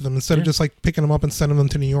go after them instead of just like picking them up and sending them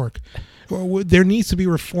to New York. There needs to be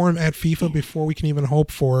reform at FIFA before we can even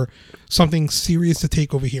hope for something serious to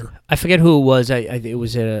take over here. I forget who it was. I don't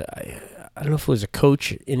know if it was a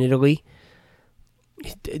coach in Italy.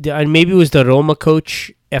 Maybe it was the Roma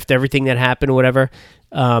coach after everything that happened or whatever.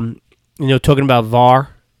 Talking about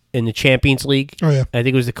VAR in the Champions League. Oh, yeah. I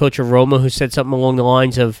think it was the coach of Roma who said something along the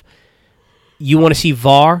lines of, you want to see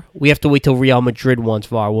VAR? We have to wait till Real Madrid wants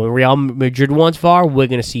VAR. When Real Madrid wants VAR, we're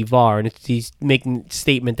going to see VAR. And he's making a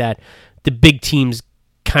statement that the big teams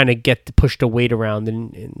kind of get to push the weight around,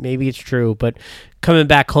 and maybe it's true, but coming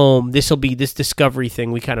back home, this discovery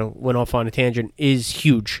thing, we kind of went off on a tangent, is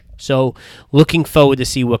huge. So looking forward to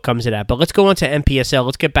see what comes of that. But let's go on to NPSL.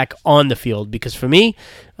 Let's get back on the field, because for me,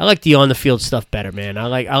 I like the on the field stuff better, man. I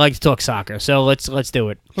like to talk soccer. So let's do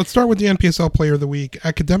it. Let's start with the NPSL Player of the Week,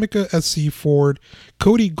 Academica SC forward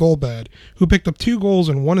Cody Golbad, who picked up 2 goals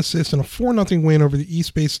and 1 assist in a 4-0 win over the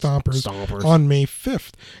East Bay Stompers on May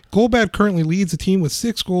 5th. Golbad currently leads the team with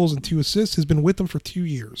 6 goals and 2 assists. Has been with them for 2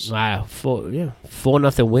 years. Wow,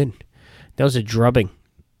 4-0 win. That was a drubbing,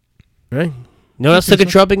 right? No else took a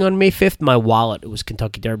drubbing on May 5th? My wallet. It was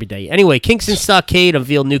Kentucky Derby Day. Anyway, Kingston Stockade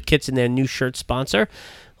unveiled new kits in their new shirt sponsor.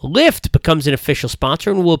 Lyft becomes an official sponsor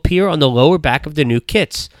and will appear on the lower back of the new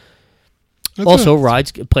kits.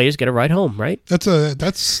 Players get a ride home, right? That's a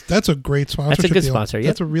great sponsorship deal. That's a good sponsor, yeah.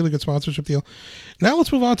 That's a really good sponsorship deal. Now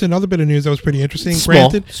let's move on to another bit of news that was pretty interesting. Small.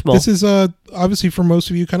 This is obviously for most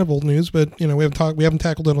of you kind of old news, but we haven't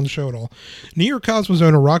tackled it on the show at all. New York Cosmos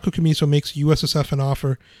owner Rocco Commisso makes USSF an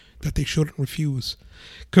offer that they shouldn't refuse.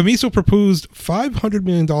 Commisso proposed $500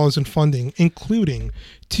 million in funding, including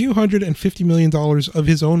 $250 million of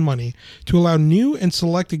his own money, to allow new and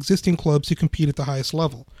select existing clubs to compete at the highest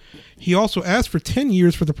level. He also asked for 10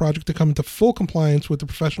 years for the project to come into full compliance with the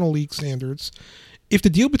professional league standards. If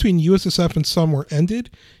the deal between USSF and some were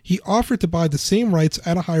ended, he offered to buy the same rights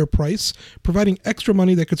at a higher price, providing extra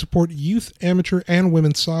money that could support youth, amateur, and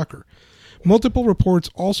women's soccer. Multiple reports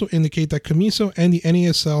also indicate that Commisso and the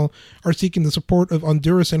NASL are seeking the support of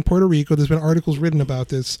Honduras and Puerto Rico. There's been articles written about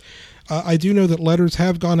this. I do know that letters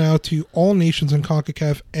have gone out to all nations in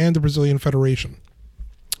CONCACAF and the Brazilian Federation.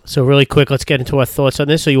 So really quick, let's get into our thoughts on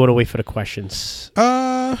this, or you want to wait for the questions?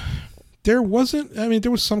 There was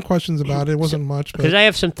some questions about it. It wasn't much. Because I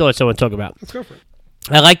have some thoughts I want to talk about. Let's go for it.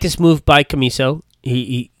 I like this move by Commisso.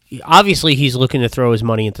 He obviously, he's looking to throw his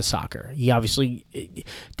money into soccer.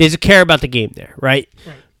 There's a care about the game there, right?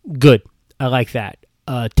 Good. I like that.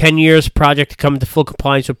 10 years project to come into full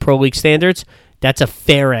compliance with Pro League standards. That's a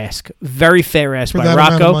fair ask. Very fair ask by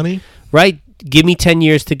Rocco. Amount of money? Right? Give me 10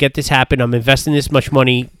 years to get this happen. I'm investing this much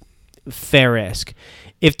money. Fair ask.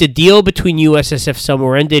 If the deal between USSF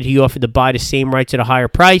somewhere ended, he offered to buy the same rights at a higher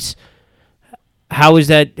price. How is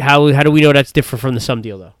that? How do we know that's different from the sum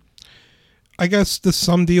deal, though? I guess the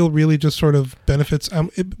sum deal really just sort of benefits.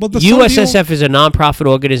 USSF is a nonprofit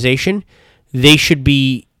organization. They should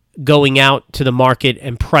be going out to the market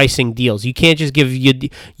and pricing deals. You can't just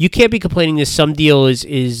you can't be complaining this sum deal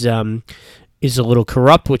is a little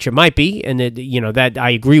corrupt, which it might be, and that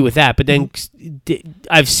I agree with that. But then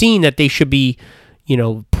I've seen that they should be,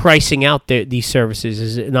 pricing out these services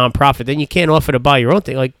as a nonprofit. Then you can't offer to buy your own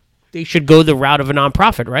thing. Like, they should go the route of a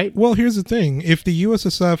nonprofit, right? Well, here's the thing: if the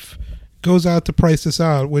USSF goes out to price this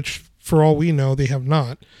out, which for all we know they have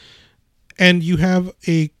not, and you have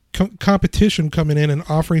a competition coming in and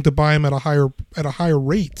offering to buy them at a higher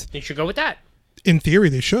rate, they should go with that. In theory,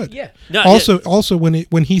 they should. Yeah. Also,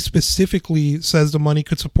 when he specifically says the money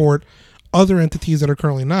could support other entities that are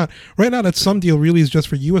currently not. Right now, that sum deal really is just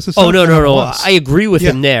for USSF. Oh, no. I agree with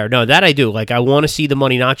him there. No, that I do. Like, I want to see the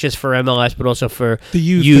money not just for MLS, but also for the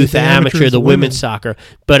youth, the amateur, the women's soccer.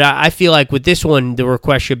 But I feel like with this one, the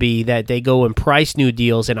request should be that they go and price new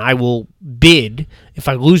deals, and I will bid. If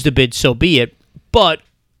I lose the bid, so be it. But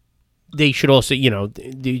they should also,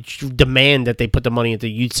 demand that they put the money into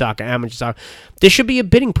youth soccer, amateur soccer. There should be a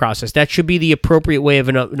bidding process. That should be the appropriate way of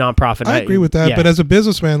a nonprofit. I agree with that, but as a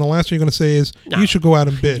businessman, the last thing you're going to say is you should go out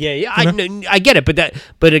and bid. Yeah, I get it,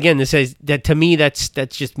 but again, this says that to me, that's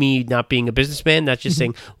just me not being a businessman. That's just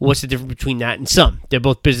saying, what's the difference between that and some? They're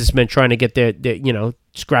both businessmen trying to get their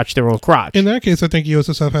scratch their own crotch. In that case, I think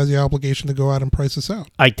USSF has the obligation to go out and price this out.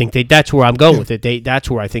 I think that's where I'm going with it. That's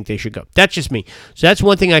where I think they should go. That's just me. So that's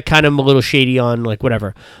one thing I kind of am a little shady on, like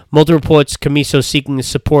whatever. Multi reports, Commisso seeking the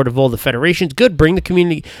support of all the federations. Good, bring the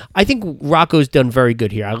community. I think Rocco's done very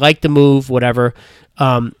good here. I like the move, whatever.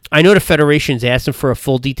 I know the Federation's asked him for a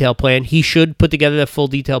full detailed plan. He should put together a full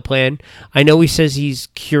detailed plan. I know he says he's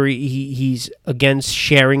against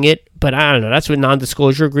sharing it, but I don't know. That's what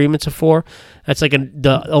non-disclosure agreements are for. That's like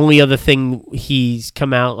the only other thing he's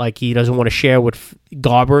come out like he doesn't want to share with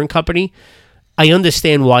Garber and company. I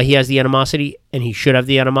understand why he has the animosity, and he should have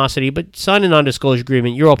the animosity, but sign a non-disclosure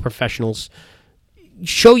agreement. You're all professionals.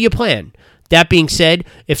 Show your plan. That being said,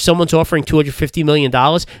 if someone's offering $250 million,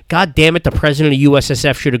 God damn it, the president of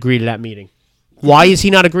USSF should agree to that meeting. Why is he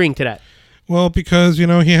not agreeing to that? Well, because, he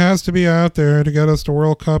has to be out there to get us the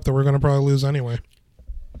World Cup that we're going to probably lose anyway.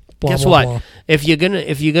 Guess what? If you're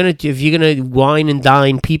gonna wine and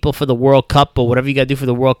dine people for the World Cup or whatever you got to do for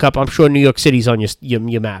the World Cup, I'm sure New York City's on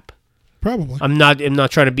your map. Probably. I'm not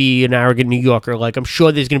trying to be an arrogant New Yorker. Like, I'm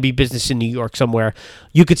sure there's going to be business in New York somewhere.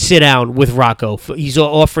 You could sit down with Rocco. He's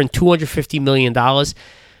offering $250 million.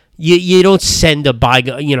 You don't send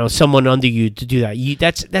someone under you to do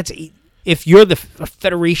that. That's if you're the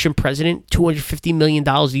Federation president, $250 million,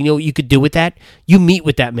 you know what you could do with that? You meet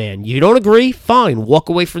with that man. You don't agree? Fine. Walk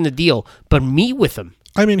away from the deal. But meet with him.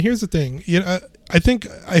 I mean, here's the thing.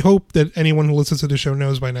 I hope that anyone who listens to the show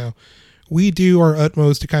knows by now. We do our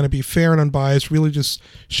utmost to kind of be fair and unbiased, really just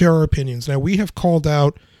share our opinions. Now, we have called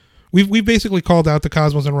out, we've basically called out the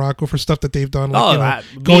Cosmos and Rocco for stuff that they've done, like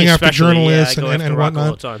going after journalists and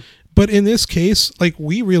whatnot. But in this case, like,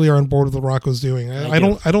 we really are on board with what Rocco's doing. I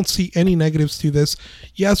don't see any negatives to this.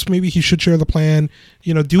 Yes, maybe he should share the plan,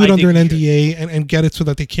 do it under an NDA and get it so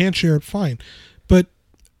that they can't share it, fine. But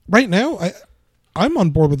right now, I'm on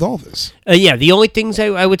board with all this. The only things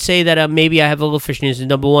I would say that maybe I have a little fishiness is,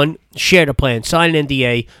 number one, share the plan. Sign an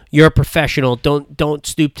NDA. You're a professional. Don't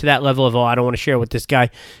stoop to that level of, I don't want to share with this guy.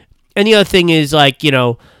 And the other thing is, like,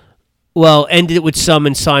 end it with some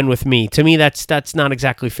and sign with me. To me, that's not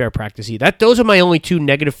exactly fair practice either. Those are my only two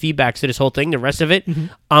negative feedbacks to this whole thing. The rest of it,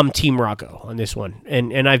 I'm Team Rocco on this one.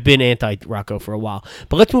 And I've been anti-Rocco for a while.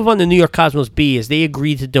 But let's move on to New York Cosmos B, as they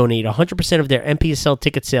agreed to donate 100% of their NPSL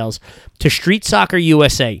ticket sales to Street Soccer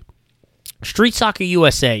USA. Street Soccer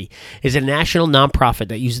USA is a national nonprofit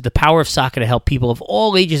that uses the power of soccer to help people of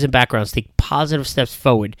all ages and backgrounds take positive steps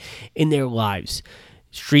forward in their lives.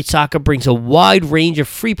 Street Soccer brings a wide range of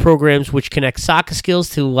free programs which connect soccer skills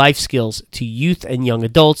to life skills to youth and young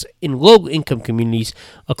adults in low-income communities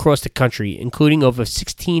across the country, including over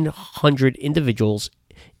 1,600 individuals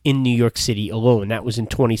in New York City alone. That was in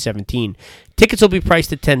 2017. Tickets will be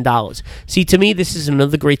priced at $10. See, to me, this is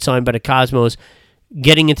another great sign by the Cosmos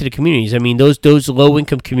getting into the communities. I mean, those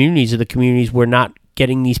low-income communities are the communities we're not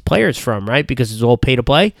getting these players from, right? Because it's all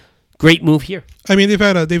pay-to-play. Great move here. I mean, they've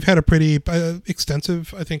had a pretty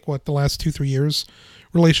extensive, I think, the last 2-3 years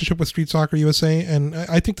relationship with Street Soccer USA, and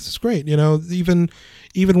I think this is great. Even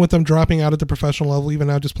with them dropping out at the professional level, even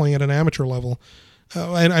now just playing at an amateur level.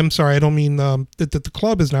 And I'm sorry, I don't mean that the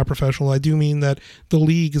club is not professional. I do mean that the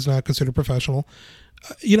league is not considered professional.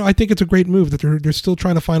 I think it's a great move that they're still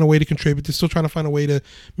trying to find a way to contribute. They're still trying to find a way to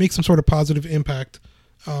make some sort of positive impact.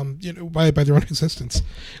 By their own existence.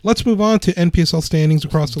 Let's move on to NPSL standings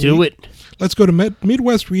across the league. Do it. Let's go to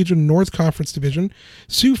Midwest Region North Conference Division.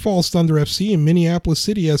 Sioux Falls Thunder FC and Minneapolis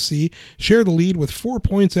City SC share the lead with 4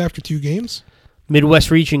 points after 2 games.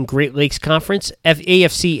 Midwest Region Great Lakes Conference,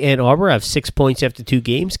 AFC Ann Arbor have 6 points after 2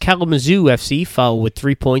 games. Kalamazoo FC follow with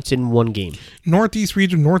 3 points in 1 game. Northeast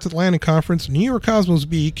Region North Atlantic Conference, New York Cosmos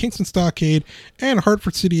B, Kingston Stockade, and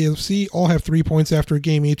Hartford City FC all have 3 points after a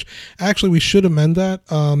game each. Actually, we should amend that.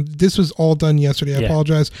 This was all done yesterday. I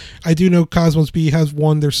apologize. I do know Cosmos B has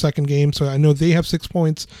won their second game, so I know they have 6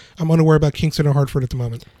 points. I'm unaware about Kingston and Hartford at the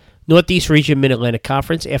moment. Northeast Region Mid-Atlantic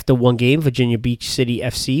Conference, after 1 game, Virginia Beach City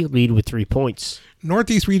FC lead with 3 points.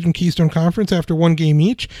 Northeast Region Keystone Conference, after 1 game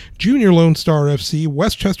each, Junior Lone Star FC,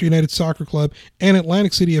 Westchester United Soccer Club, and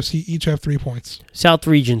Atlantic City FC each have 3 points. South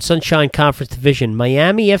Region Sunshine Conference Division,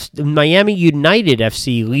 Miami United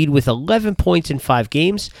FC lead with 11 points in 5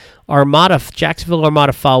 games. Jacksonville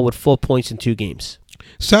Armada foul with 4 points in 2 games.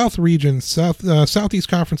 South Region, Southeast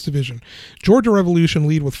Conference Division. Georgia Revolution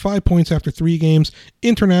lead with 5 points after 3 games.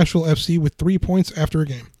 International FC with 3 points after a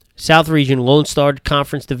game. South Region Lone Star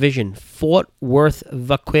Conference Division. Fort Worth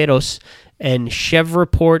Vaqueros and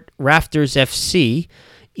Shreveport Rafters FC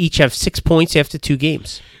each have 6 points after 2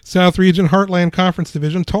 games. South Region Heartland Conference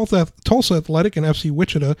Division. Tulsa Athletic and FC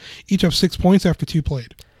Wichita each have 6 points after 2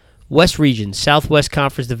 played. West Region, Southwest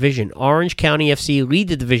Conference Division. Orange County FC lead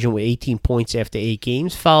the division with 18 points after 8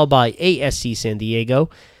 games, followed by ASC San Diego,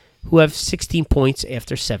 who have 16 points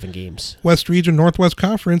after 7 games. West Region, Northwest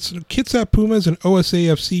Conference. Kitsap Pumas and OSA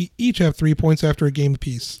FC each have 3 points after a game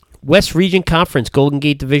apiece. West Region Conference, Golden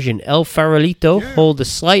Gate Division. El Farolito hold a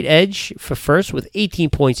slight edge for first with 18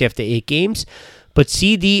 points after 8 games. But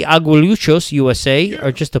CD Aguiluchos, USA,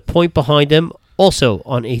 are just a point behind them, also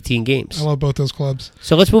on 18 games. I love both those clubs.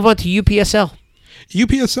 So let's move on to UPSL.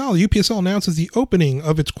 UPSL announces the opening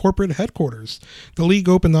of its corporate headquarters. The league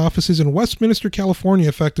opened offices in Westminster, California,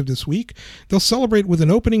 effective this week. They'll celebrate with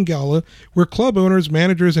an opening gala where club owners,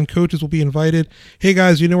 managers, and coaches will be invited. Hey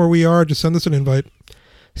guys, you know where we are. Just send us an invite.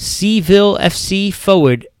 Seville FC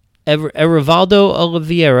forward Erivaldo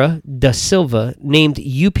Oliveira da Silva named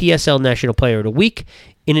UPSL National Player of the Week.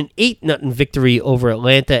 In an 8-0 victory over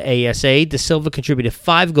Atlanta ASA, Da Silva contributed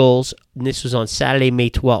 5 goals, and this was on Saturday,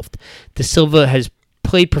 May 12th. Da Silva has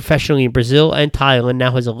played professionally in Brazil and Thailand,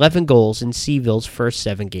 now has 11 goals in Seville's first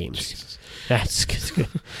 7 games. Jesus. That's good.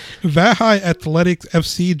 Vahai Athletic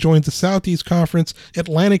FC joins the Southeast Conference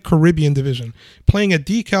Atlantic Caribbean Division, playing at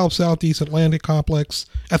DeKalb Southeast Athletic Complex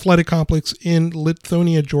in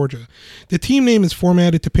Lithonia, Georgia. The team name is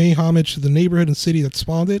formatted to pay homage to the neighborhood and city that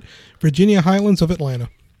spawned it, Virginia Highlands of Atlanta.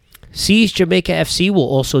 Seas Jamaica FC will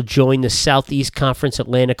also join the Southeast Conference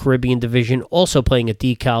Atlantic Caribbean Division, also playing at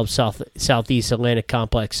DeKalb Southeast Atlantic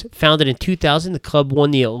Complex. Founded in 2000, the club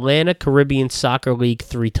won the Atlantic Caribbean Soccer League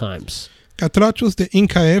 3 times. Catrachos de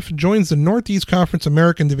Incaef joins the Northeast Conference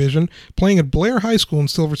American Division, playing at Blair High School in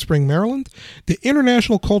Silver Spring, Maryland. The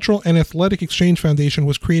International Cultural and Athletic Exchange Foundation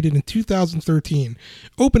was created in 2013,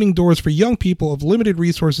 opening doors for young people of limited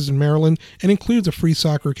resources in Maryland and includes a free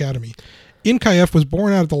soccer academy. Incaef was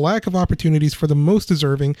born out of the lack of opportunities for the most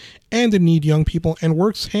deserving and in need young people and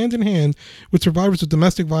works hand in hand with survivors of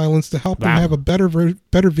domestic violence to help them have a better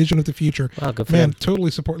vision of the future. Wow, good for Man, them. Totally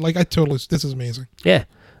support. This is amazing. Yeah.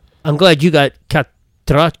 I'm glad you got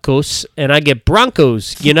Catrachos, and I get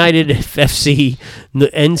Broncos. United FC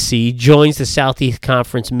NC joins the Southeast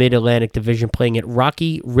Conference Mid-Atlantic Division, playing at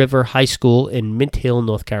Rocky River High School in Mint Hill,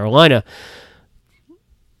 North Carolina.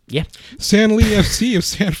 Yeah. San Lee FC of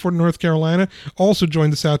Sanford, North Carolina, also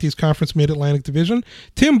joined the Southeast Conference Mid-Atlantic Division.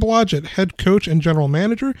 Tim Blodgett, head coach and general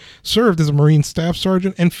manager, served as a Marine Staff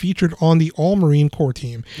Sergeant and featured on the All-Marine Corps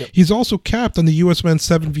team. Yep. He's also capped on the U.S. Men's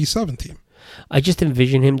 7v7 team. I just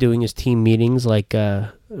envision him doing his team meetings like,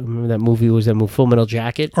 remember that movie, Full Metal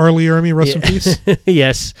Jacket? Arlie Ermy, rest in peace.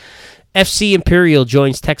 Yes. FC Imperial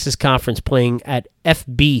joins Texas Conference, playing at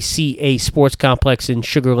FBCA Sports Complex in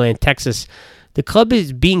Sugar Land, Texas. The club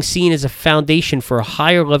is being seen as a foundation for a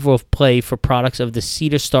higher level of play for products of the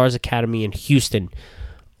Cedar Stars Academy in Houston.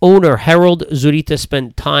 Owner Harold Zurita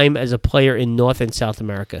spent time as a player in North and South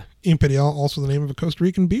America. Imperial, also the name of a Costa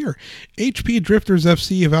Rican beer. HP Drifters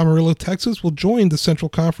FC of Amarillo, Texas, will join the Central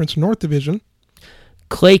Conference North Division.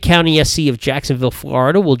 Clay County SC of Jacksonville,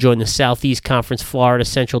 Florida, will join the Southeast Conference Florida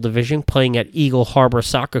Central Division, playing at Eagle Harbor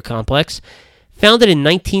Soccer Complex. Founded in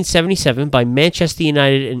 1977 by Manchester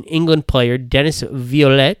United and England player Dennis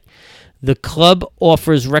Viollet, the club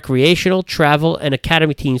offers recreational, travel, and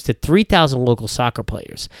academy teams to 3,000 local soccer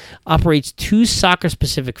players, operates 2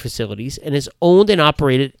 soccer-specific facilities, and has owned and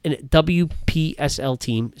operated a WPSL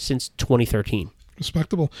team since 2013.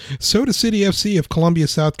 Respectable. Soda City FC of Columbia,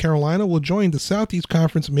 South Carolina, will join the Southeast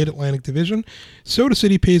Conference Mid-Atlantic Division. Soda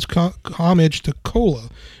City pays homage to Cola,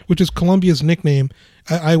 which is Columbia's nickname.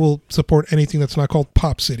 I will support anything that's not called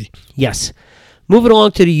Pop City. Yes. Moving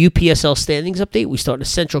along to the UPSL standings update, we start the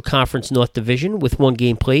Central Conference North Division with 1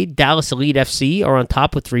 game played. Dallas Elite FC are on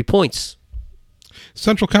top with 3 points.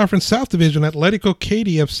 Central Conference South Division, Atletico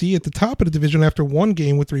Katy FC at the top of the division after 1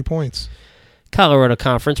 game with 3 points. Colorado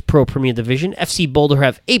Conference Pro Premier Division, FC Boulder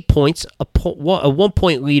have 8 points, a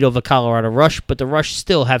 1-point lead over Colorado Rush, but the Rush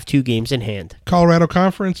still have 2 games in hand. Colorado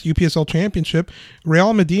Conference UPSL Championship,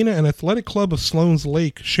 Real Medina and Athletic Club of Sloan's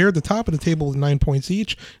Lake shared the top of the table with 9 points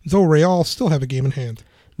each, though Real still have a game in hand.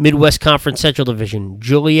 Midwest Conference Central Division,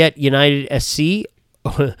 Joliet United SC,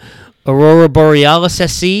 Aurora Borealis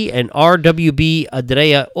SC, and RWB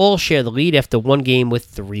Adrea all share the lead after 1 game with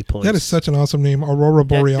 3 points. That is such an awesome name, Aurora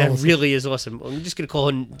Borealis. That really is awesome. I'm just going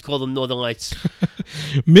to call them Northern Lights.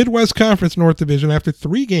 Midwest Conference North Division, after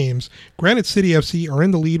 3 games, Granite City FC are in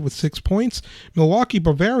the lead with 6 points. Milwaukee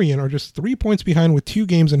Bavarian are just 3 points behind with 2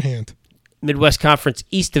 games in hand. Midwest Conference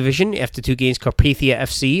East Division, after 2 games, Carpathia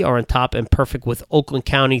FC are on top and perfect with Oakland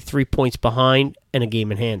County 3 points behind and a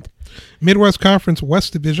game in hand. Midwest Conference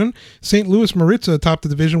West Division, St. Louis Maritza atop the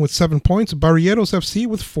division with 7 points, Barrieros FC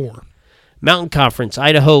with 4. Mountain Conference,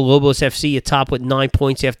 Idaho Lobos FC atop with 9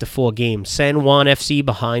 points after 4 games. San Juan FC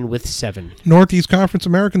behind with 7. Northeast Conference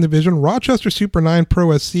American Division, Rochester Super 9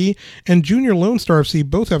 Pro SC and Junior Lone Star FC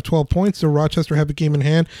both have 12 points, so Rochester have a game in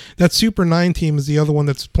hand. That Super 9 team is the other one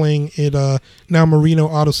that's playing at now Marino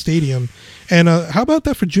Auto Stadium. And how about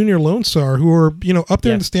that for Junior Lone Star, who are up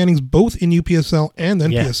there in the standings both in UPSL and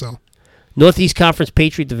NPSL? Northeast Conference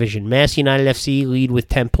Patriot Division, Mass United FC lead with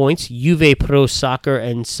 10 points. Juve Pro Soccer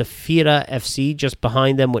and Safira FC just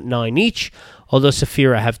behind them with 9 each, although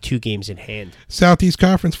Safira have 2 games in hand. Southeast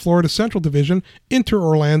Conference Florida Central Division, Inter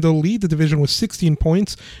Orlando lead the division with 16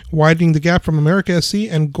 points, widening the gap from America SC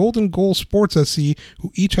and Golden Goal Sports SC,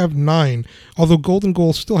 who each have 9, although Golden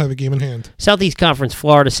Goal still have a game in hand. Southeast Conference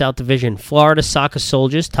Florida South Division, Florida Soccer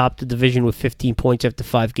Soldiers top the division with 15 points after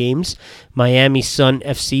 5 games. Miami Sun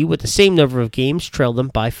FC with the same number of games trail them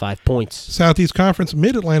by 5 points. Southeast Conference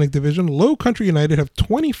Mid-Atlantic Division, Low Country United have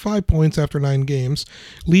 25 points after 9 games,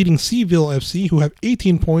 leading Seaville FC, who have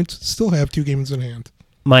 18 points, still have 2 games in hand.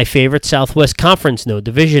 My favorite, Southwest Conference, no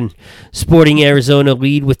division. Sporting Arizona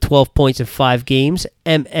lead with 12 points in 5 games.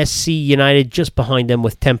 MSC United just behind them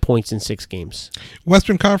with 10 points in 6 games.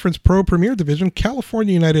 Western Conference Pro Premier Division,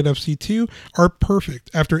 California United FC2 are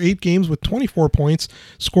perfect after 8 games with 24 points,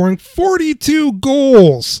 scoring 42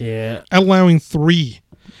 goals, allowing 3.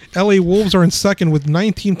 LA Wolves are in second with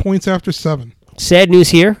 19 points after 7. Sad news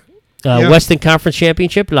here. Western Conference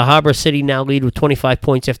Championship, La Habra City now lead with 25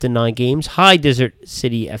 points after 9 games. High Desert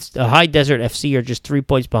FC are just 3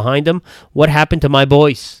 points behind them. What happened to my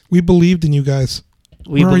boys? We believed in you guys.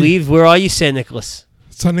 We believed. Where are you, San Nicolas?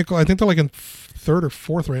 San Nicolas, I think they're like in 3rd or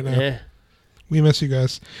 4th right now. Yeah. We miss you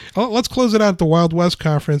guys. Let's close it out at the Wild West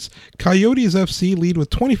Conference. Coyotes FC lead with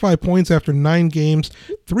 25 points after 9 games,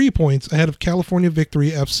 3 points ahead of California Victory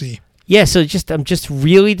FC. Yeah, so I'm just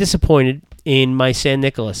really disappointed in my San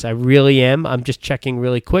Nicolas. I really am. I'm just checking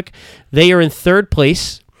really quick. They are in 3rd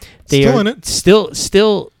place. They still are in it. Still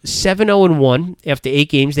 7-0-1 after 8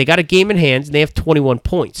 games. They got a game in hand, and they have 21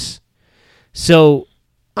 points. So,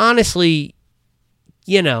 honestly,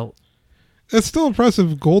 it's still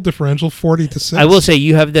impressive goal differential, 40-6. I will say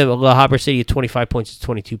you have the La Habra City at 25 points. It's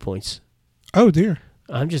 22 points. Oh, dear.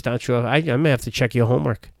 I'm just not sure. I may have to check your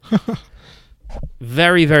homework.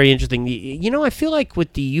 Very, very interesting. I feel like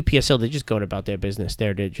with the UPSL, they're just going about their business.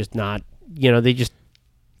 They're just not, they just...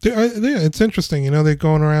 it's interesting. They're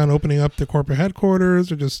going around opening up their corporate headquarters.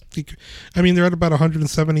 They're at about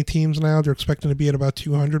 170 teams now. They're expecting to be at about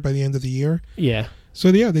 200 by the end of the year. Yeah.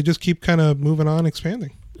 So, they just keep kind of moving on,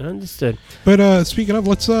 expanding. Understood. But speaking of,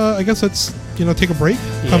 let's take a break,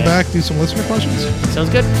 come back, do some listener questions. Sounds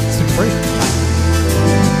good. Let's take a break.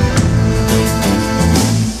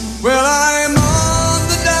 Well, I'm on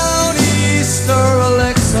the Downeaster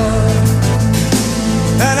Alexa,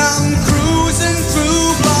 and I'm cruising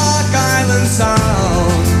through Block Island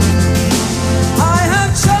Sound. I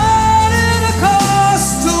have charted a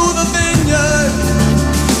course to the vineyard,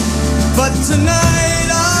 but tonight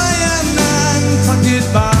I am Nantucket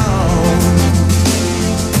bound.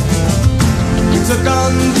 We took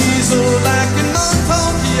on diesel back in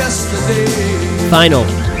Montauk yesterday. Final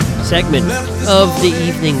segment of the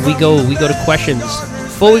evening, we go to questions.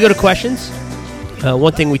 Before we go to questions,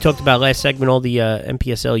 one thing we talked about last segment, all the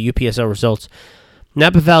NPSL, UPSL results.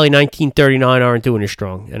 Napa Valley 1939 aren't doing as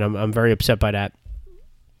strong, and I'm very upset by that.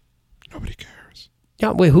 Nobody cares.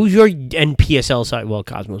 Yeah, wait, who's your NPSL side? Well,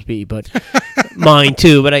 Cosmos B, but mine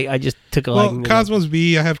too. But I just took a liking. Well, Cosmos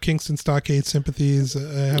B, I have Kingston Stockade sympathies.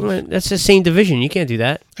 That's the same division. You can't do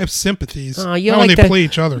that. I have sympathies. Not like when they play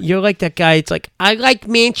each other. You're like that guy. It's like, I like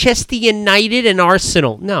Manchester United and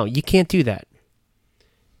Arsenal. No, you can't do that.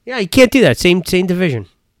 Yeah, you can't do that. Same division.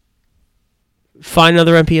 Find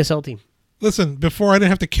another NPSL team. Listen, before I didn't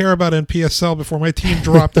have to care about NPSL before my team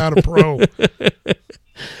dropped out of pro.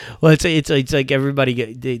 Well, it's like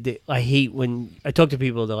everybody. I hate when I talk to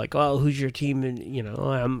people. They're like, "Oh, who's your team?" And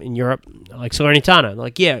I'm in Europe. I'm like Salernitana. They're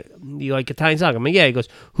like, "Yeah, you like Italian soccer?" I'm like, "Yeah." He goes,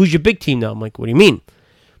 "Who's your big team now?" I'm like, "What do you mean?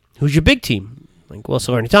 Who's your big team?" I'm like, well,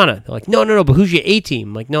 Salernitana. They're like, no, but who's your A team?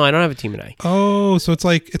 I'm like, no, I don't have a team in A. Oh, so it's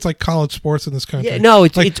like college sports in this country. Yeah, no,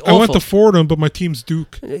 it's awful. I went to Fordham, but my team's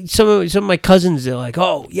Duke. Some of my cousins, they're like,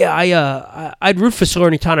 oh yeah, I'd root for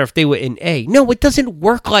Salernitana if they were in A. No, it doesn't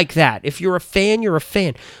work like that. If you're a fan, you're a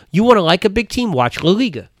fan. You want to like a big team? Watch La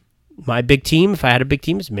Liga. My big team, if I had a big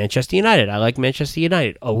team, is Manchester United. I like Manchester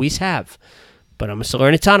United. Always have. But I'm a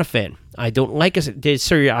Salernitana fan. I don't like us. There's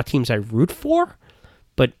certain teams I root for,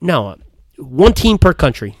 but no, one team per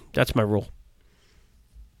country. That's my rule.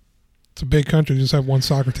 It's a big country. You just have one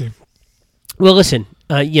soccer team. Well, listen,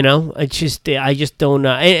 I just don't.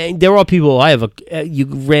 There are people you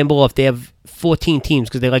ramble off. They have 14 teams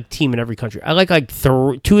because they like a team in every country. I like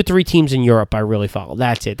 2 or 3 teams in Europe. I really follow.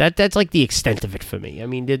 That's it. That's like the extent of it for me. I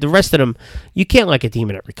mean, the rest of them, you can't like a team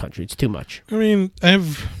in every country. It's too much. I mean, I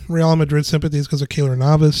have Real Madrid sympathies because of Keylor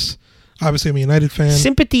Navas. Obviously, I'm a United fan.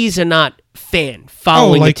 Sympathies are not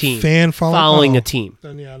following a team. Following a team.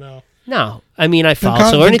 Then yeah, no. No, I mean I follow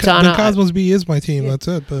Salernitana. The Cosmos B is my team. That's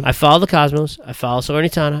it. But I follow the Cosmos. I follow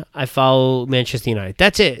Salernitana. I follow Manchester United.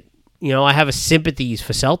 That's it. I have a sympathies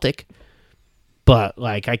for Celtic, but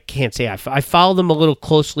like I can't say I follow them a little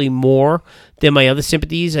closely more than my other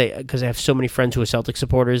sympathies because I have so many friends who are Celtic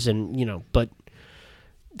supporters, and but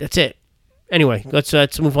that's it. Anyway,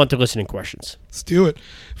 let's move on to listening questions. Let's do it.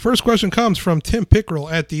 First question comes from Tim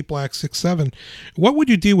Pickrell at DBlack67. What would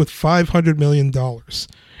you do with $500 million?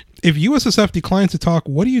 If USSF declines to talk,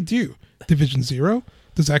 what do? Division 0?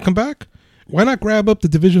 Does that come back? Why not grab up the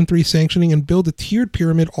Division 3 sanctioning and build a tiered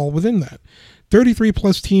pyramid all within that? 33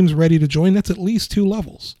 plus teams ready to join, that's at least 2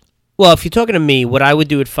 levels. Well, if you're talking to me, what I would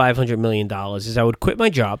do at $500 million is I would quit my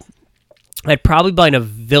job. I'd probably buy a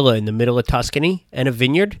villa in the middle of Tuscany and a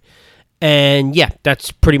vineyard. And yeah,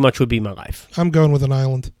 that's pretty much would be my life. I'm going with an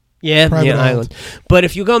island. Yeah, island. But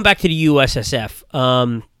if you're going back to the USSF,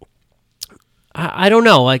 I don't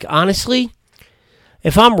know. Like, honestly,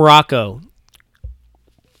 if I'm Rocco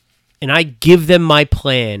and I give them my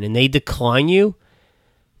plan and they decline you,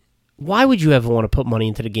 why would you ever want to put money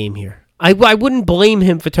into the game here? I wouldn't blame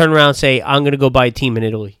him for turning around and say, I'm going to go buy a team in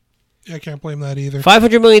Italy. Yeah, I can't blame that either.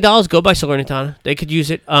 $500 million, go buy Salernitana. They could use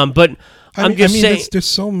it. But I'm just saying. There's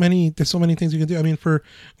so many things you can do. I mean, for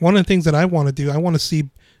one of the things that I want to do, I want to see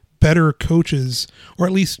better coaches, or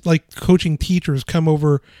at least like coaching teachers, come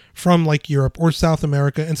over from like Europe or South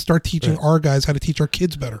America and start teaching our guys how to teach our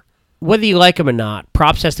kids better. Whether you like him or not,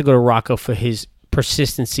 props has to go to Rocco for his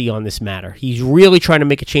persistency on this matter. He's really trying to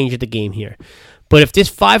make a change at the game here. But if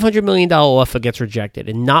this $500 million offer gets rejected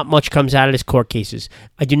and not much comes out of his court cases,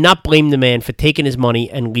 I do not blame the man for taking his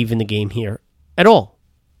money and leaving the game here at all.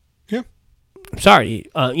 Yeah. I'm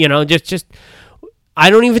sorry. Just I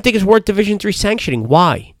don't even think it's worth Division 3 sanctioning.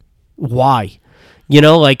 Why? I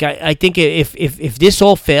think if this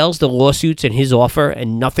all fails, the lawsuits and his offer,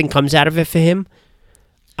 and nothing comes out of it for him,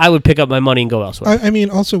 I would pick up my money and go elsewhere. I mean,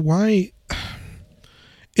 also, why?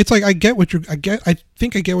 It's like I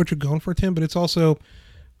think I get what you're going for, Tim, but it's also,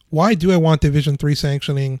 why do I want Division 3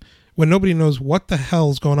 sanctioning when nobody knows what the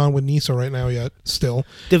hell's going on with NISA right now yet, still?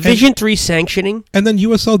 Division 3 sanctioning? And then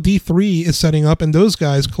USL D3 is setting up, and those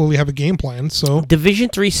guys clearly have a game plan, so... Division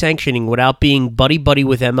 3 sanctioning without being buddy-buddy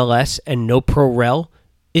with MLS and no pro-rel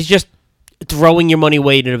is just throwing your money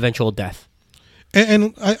away to eventual death.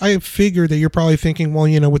 And I figure that you're probably thinking,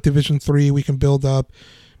 well, with Division 3, we can build up,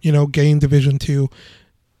 gain Division 2.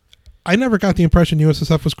 I never got the impression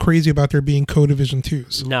USSF was crazy about there being co-Division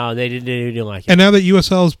 2s. No, they didn't like it. And now that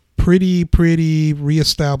USL is pretty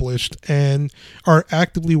reestablished and are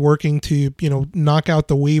actively working to, knock out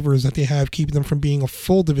the waivers that they have, keeping them from being a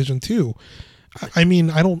full Division 2, I mean,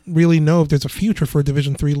 I don't really know if there's a future for a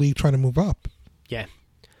Division 3 league trying to move up. Yeah.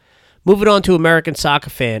 Moving on to American Soccer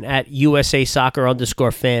Fan at USA Soccer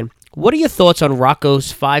 _fan. What are your thoughts on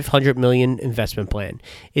Rocco's $500 million investment plan?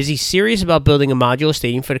 Is he serious about building a modular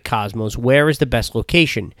stadium for the Cosmos? Where is the best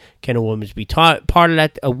location? Can a women's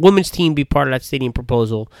team be part of that stadium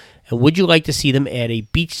proposal? And would you like to see them add a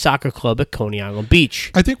beach soccer club at Coney Island Beach?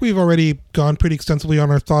 I think we've already gone pretty extensively on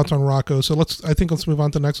our thoughts on Rocco, so let's move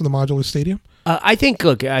on to next with the modular stadium. I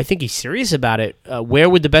think he's serious about it. Where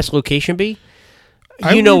would the best location be?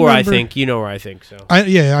 You know where I think. So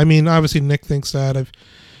I mean, obviously Nick thinks that.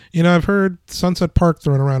 I've heard Sunset Park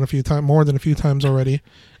thrown around more than a few times already.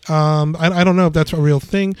 I don't know if that's a real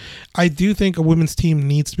thing. I do think a women's team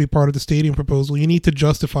needs to be part of the stadium proposal. You need to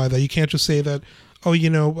justify that. You can't just say that,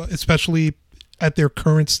 especially at their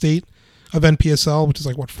current state of NPSL, which is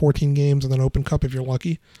 14 games and then Open Cup if you're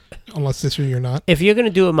lucky, unless this year you're not. If you're going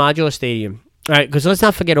to do a modular stadium, all right, because let's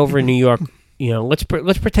not forget over in New York, let's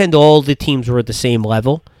pretend all the teams were at the same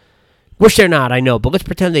level, which they're not, I know, but let's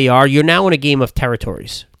pretend they are. You're now in a game of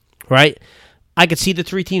territories. Right? I could see the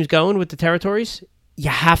 3 teams going with the territories. You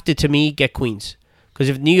have to me, get Queens. Because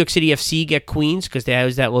if New York City FC get Queens, because there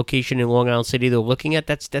is that location in Long Island City they're looking at,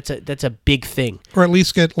 that's a big thing. Or at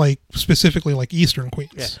least get, specifically, Eastern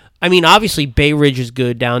Queens. Yeah. I mean, obviously, Bay Ridge is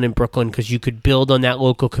good down in Brooklyn because you could build on that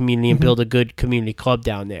local community and build a good community club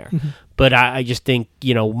down there. Mm-hmm. But I just think,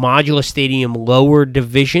 modular stadium, lower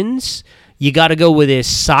divisions, you got to go with this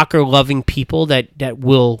soccer-loving people that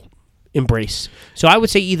will embrace. So I would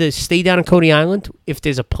say either stay down in Coney Island if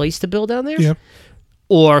there's a place to build down there,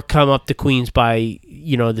 or come up to Queens by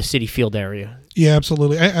the Citi Field area. Yeah,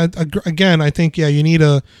 absolutely. Again, I think you need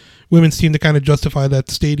a women's team to kind of justify that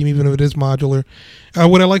stadium, even if it is modular.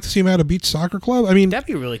 Would I like to see them at a beach soccer club? I mean, that'd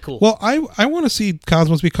be really cool. Well, I want to see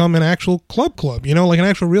Cosmos become an actual club, like an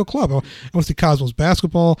actual real club. I want to see Cosmos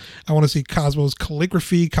basketball. I want to see Cosmos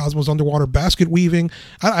calligraphy, Cosmos underwater basket weaving.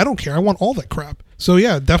 I don't care. I want all that crap. So,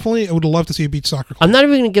 yeah, definitely I would love to see a beach soccer club. I'm not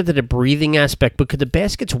even going to get to the breathing aspect, but could the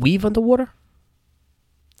baskets weave underwater?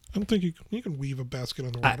 I don't think you can weave a basket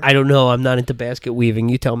underwater. I don't know. I'm not into basket weaving.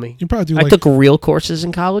 You tell me. You probably do. I took real courses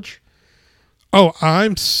in college. Oh,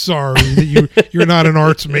 I'm sorry that you're not an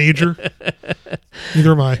arts major.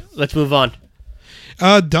 Neither am I. Let's move on.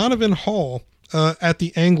 Donovan Hall at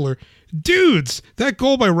the Angler. Dudes, that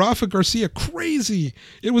goal by Rafa Garcia, crazy.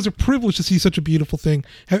 It was a privilege to see such a beautiful thing.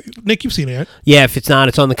 Nick, you've seen it, right? Yeah, if it's not,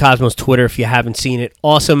 it's on the Cosmos Twitter if you haven't seen it.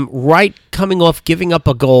 Awesome. Right coming off giving up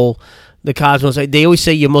a goal, the Cosmos, they always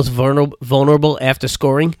say you're most vulnerable after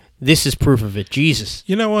scoring. This is proof of it. Jesus.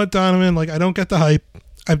 You know what, Donovan? I don't get the hype.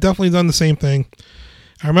 I've definitely done the same thing.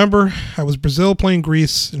 I remember I was Brazil playing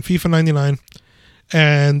Greece in FIFA 99,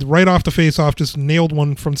 and right off the face-off, just nailed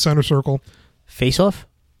one from center circle. Face-off?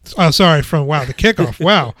 Oh, sorry, the kickoff.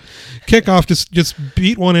 Wow. Kickoff just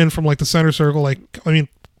beat one in from the center circle.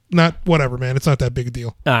 Not whatever, man. It's not that big a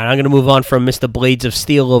deal. All right, I'm going to move on from Mr. Blades of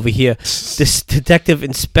Steel over here. This Detective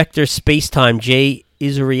Inspector Spacetime, Jay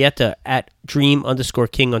Izurieta at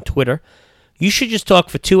Dream_King on Twitter. You should just talk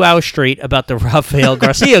for 2 hours straight about the Rafael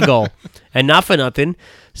Garcia goal. And not for nothing,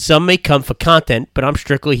 some may come for content, but I'm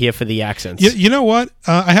strictly here for the accents. You know what?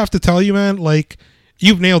 I have to tell you, man,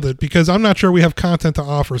 you've nailed it, because I'm not sure we have content to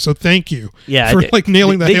offer, so thank you for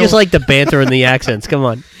nailing that. They just like the banter and the accents. Come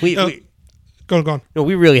on. Go on. No,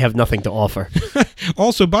 we really have nothing to offer.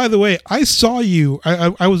 Also, by the way, I saw you.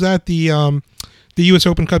 I was at the U.S.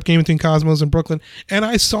 Open Cup game between Cosmos and Brooklyn, and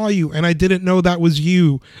I saw you, and I didn't know that was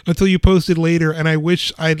you until you posted later, and I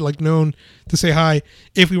wish I'd known to say hi.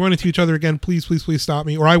 If we run into each other again, please stop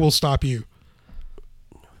me, or I will stop you.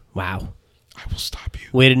 Wow. I will stop you.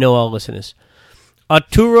 Way to know all listeners.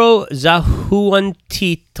 Arturo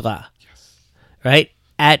Zahuantitra. Yes. Right?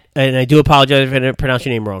 And I do apologize if I didn't pronounce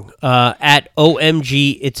your name wrong. At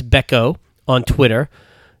OMG It's Becco on Twitter.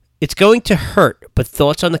 It's going to hurt, but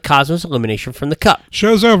thoughts on the Cosmos elimination from the Cup?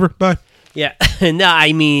 Show's over. Bye. Yeah. No,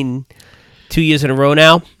 I mean, 2 years in a row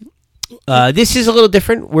now. This is a little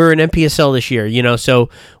different. We're in NPSL this year,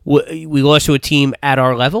 so we lost to a team at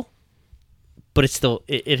our level, but it's still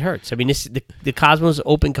it hurts. I mean, the Cosmos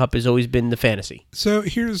Open Cup has always been the fantasy. So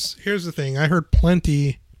here's the thing. I heard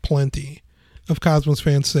plenty of Cosmos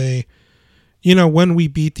fans say, when we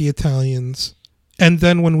beat the Italians, and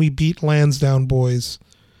then when we beat Lansdowne boys,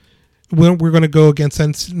 we're going to go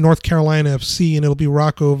against North Carolina FC, and it'll be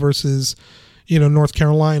Rocco versus, North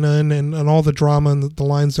Carolina, and all the drama and the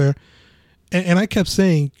lines there. And I kept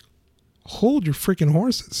saying, hold your freaking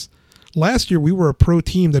horses. Last year, we were a pro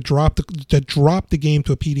team that dropped the game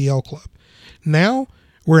to a PDL club. Now,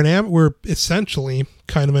 we're essentially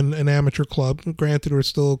kind of an amateur club. Granted, we're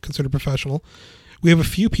still considered professional. We have a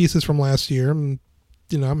few pieces from last year,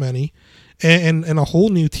 not many, and a whole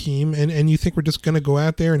new team. And you think we're just going to go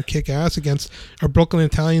out there and kick ass against a Brooklyn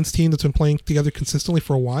Italians team that's been playing together consistently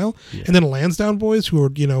for a while? Yeah. And then Lansdowne boys, who are,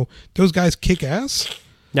 those guys kick ass?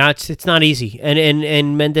 No, it's not easy,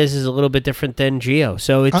 and Mendez is a little bit different than Gio.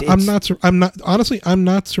 So I'm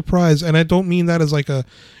not surprised, and I don't mean that as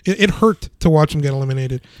it hurt to watch them get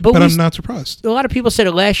eliminated, but I'm not surprised. A lot of people said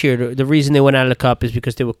it last year. The reason they went out of the Cup is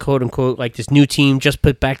because they were quote unquote this new team just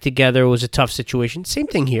put back together. It was a tough situation. Same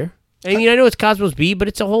thing here. I mean, I know it's Cosmos B, but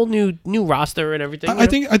it's a whole new roster and everything. I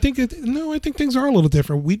think things are a little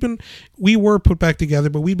different. We were put back together,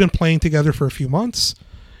 but we've been playing together for a few months.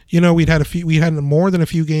 We had more than a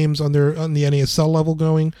few games on the NASL level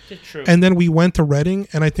going. True. And then we went to Reading,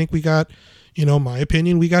 and I think we got, my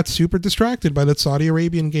opinion, we got super distracted by that Saudi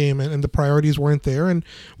Arabian game, and the priorities weren't there, and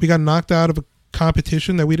we got knocked out of a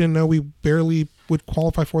competition that we didn't know we barely would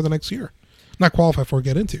qualify for the next year. Not qualify for,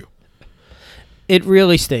 get into. It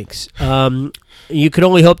really stinks. You could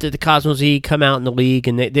only hope that the Cosmos E come out in the league,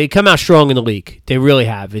 and they come out strong in the league. They really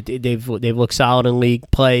have. They've looked solid in league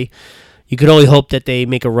play. You could only hope that they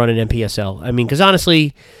make a run in NPSL. I mean, because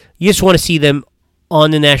honestly, you just want to see them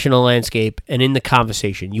on the national landscape and in the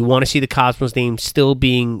conversation. You want to see the Cosmos name still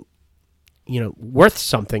being, worth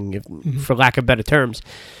something, for lack of better terms.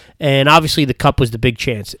 And obviously, the Cup was the big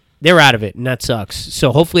chance. They're out of it, and that sucks.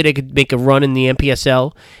 So hopefully they could make a run in the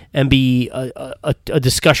NPSL and be a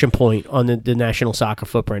discussion point on the national soccer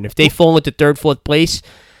footprint. If they fall into third, fourth place,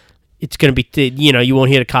 it's going to be, you won't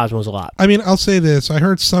hear the Cosmos a lot. I mean, I'll say this. I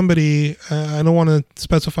heard somebody, I don't want to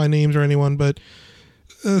specify names or anyone, but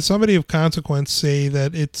somebody of consequence say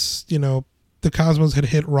that it's, the Cosmos had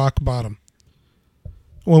hit rock bottom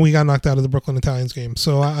when we got knocked out of the Brooklyn Italians game.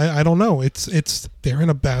 So I don't know. It's they're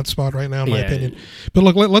in a bad spot right now, in my opinion. But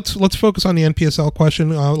look, let's focus on the NPSL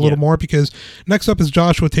question a little more, because next up is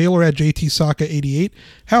Joshua Taylor at JT Saka 88.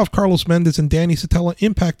 How have Carlos Mendes and Danny Sotelo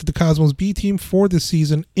impacted the Cosmos B team for this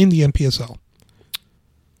season in the NPSL?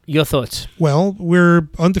 Your thoughts? Well, we're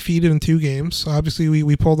undefeated in 2 games. Obviously,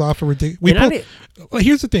 we pulled off a ridiculous.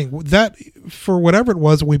 Here's the thing: that for whatever it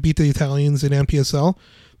was, we beat the Italians in NPSL.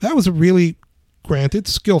 That was a really, granted,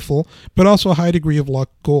 skillful, but also a high degree of luck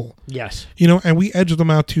goal. Yes. And we edged them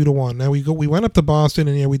out 2-1. Now we went up to Boston,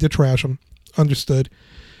 and we did trash them. Understood.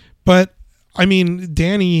 But I mean,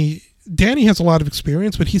 Danny has a lot of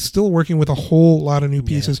experience, but he's still working with a whole lot of new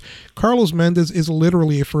pieces. Carlos Mendes is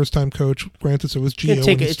literally a first-time coach. Granted, so was Gio when he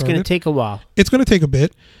started. It's going to take a while. It's going to take a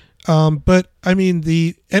bit. But I mean,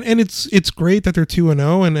 it's great that they're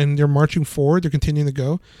 2-0 and they're marching forward. They're continuing to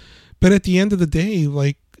go. But at the end of the day,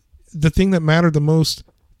 like, the thing that mattered the most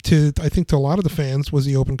to a lot of the fans was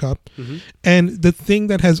the Open Cup. Mm-hmm. And the thing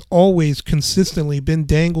that has always consistently been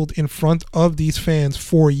dangled in front of these fans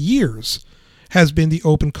for years has been the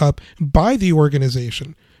Open Cup by the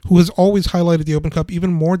organization, who has always highlighted the Open Cup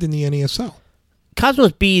even more than the NASL.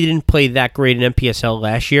 Cosmos B didn't play that great in NPSL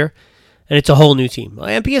last year, and it's a whole new team.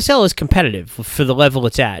 NPSL is competitive for the level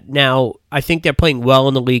it's at. Now, I think they're playing well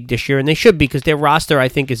in the league this year, and they should, because their roster, I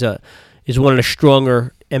think, is one of the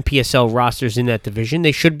stronger NPSL rosters in that division.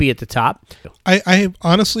 They should be at the top. I have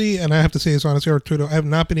honestly, and I have to say this honestly, Arturo, I have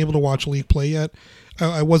not been able to watch league play yet.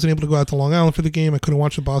 I wasn't able to go out to Long Island for the game. I couldn't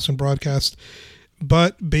watch the Boston broadcast.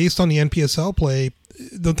 But based on the NPSL play,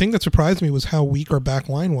 the thing that surprised me was how weak our back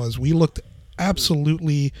line was. We looked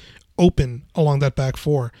absolutely open along that back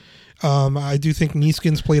four. I do think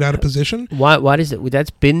Neeskins played out of position. Why does it? That's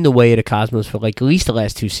been the way of the Cosmos for at least the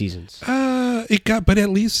last 2 seasons. But at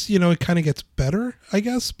least, it kind of gets better, I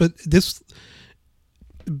guess. But this,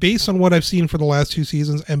 based on what I've seen for the last 2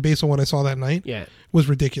 seasons and based on what I saw that night, was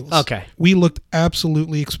ridiculous. Okay. We looked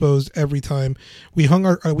absolutely exposed every time. We hung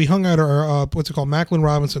out our Macklin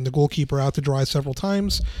Robinson, the goalkeeper, out to dry several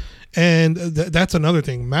times. And that's another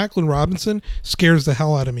thing. Macklin Robinson scares the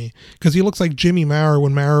hell out of me because he looks like Jimmy Maurer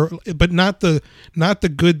but not the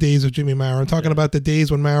good days of Jimmy Maurer. I'm talking about the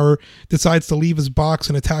days when Maurer decides to leave his box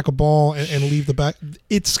and attack a ball and leave the back.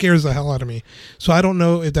 It scares the hell out of me. So I don't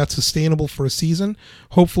know if that's sustainable for a season.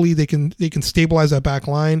 Hopefully they can stabilize that back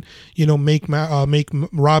line. Make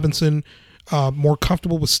Robinson more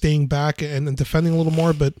comfortable with staying back and defending a little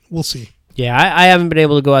more. But we'll see. Yeah, I haven't been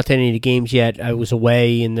able to go out to any of the games yet. I was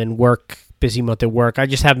away and then busy month at work. I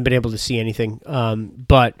just haven't been able to see anything.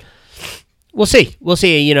 But we'll see. We'll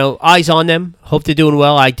see. Eyes on them. Hope they're doing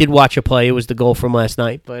well. I did watch a play. It was the goal from last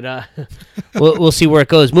night. But we'll see where it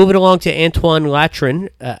goes. Moving along to Antoine Latrin,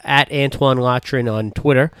 at Antoine Latrin on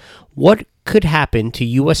Twitter. What could happen to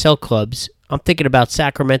USL clubs, I'm thinking about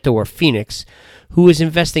Sacramento or Phoenix, who is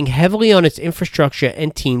investing heavily on its infrastructure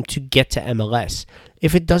and team to get to MLS?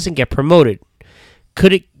 If it doesn't get promoted,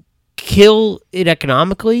 could it kill it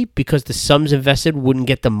economically because the sums invested wouldn't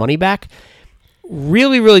get the money back?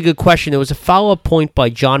 Really, really good question. There was a follow-up point by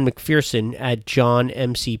John McPherson at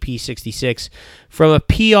JohnMCP66. From a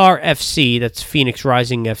PRFC, that's Phoenix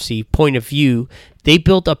Rising FC, point of view, they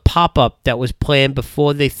built a pop-up that was planned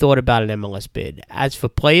before they thought about an MLS bid. As for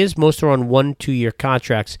players, most are on 1-2-year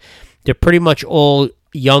contracts. They're pretty much all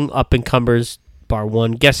young up-and-comers, bar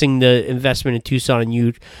one. Guessing the investment in Tucson and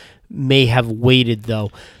Ute may have waited,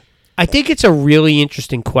 though. I think it's a really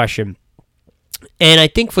interesting question. And I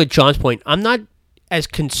think for John's point, I'm not as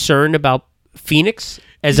concerned about Phoenix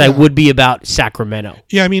as I would be about Sacramento.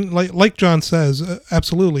 Yeah, I mean, like John says,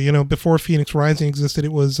 absolutely. Before Phoenix Rising existed,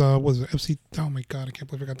 it was FC. Oh my God, I can't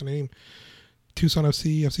believe I forgot the name. Tucson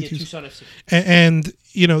FC, Tucson FC. And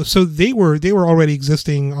so they were already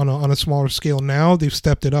existing on a smaller scale. Now they've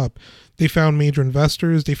stepped it up. They found major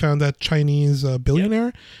investors. They found that Chinese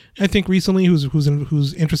billionaire, I think, recently,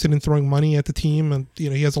 who's interested in throwing money at the team, and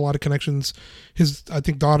he has a lot of connections. His, I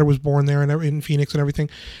think, daughter was born there and in Phoenix and everything.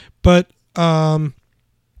 But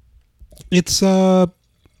it's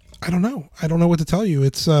I don't know. I don't know what to tell you.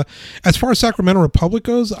 It's as far as Sacramento Republic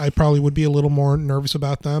goes, I probably would be a little more nervous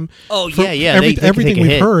about them. Oh, yeah. Everything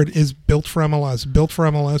we've heard is built for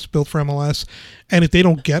MLS. And if they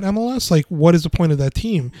don't get MLS, what is the point of that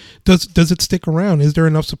team? Does it stick around? Is there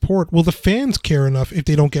enough support? Will the fans care enough if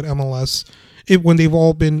they don't get MLS? When they've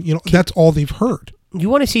all been, that's all they've heard. you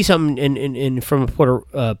want to see something in from a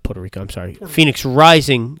Puerto Rico. I'm sorry, Phoenix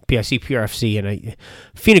Rising, PRFC, and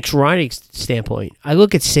Phoenix Rising standpoint. I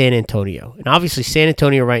look at San Antonio, and obviously San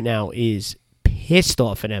Antonio right now is pissed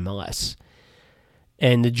off at MLS.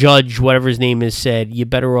 And the judge, whatever his name is, said you're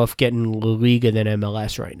better off getting La Liga than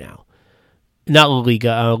MLS right now. Not La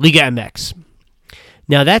Liga, Liga MX.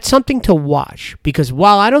 Now that's something to watch because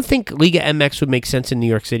while I don't think Liga MX would make sense in New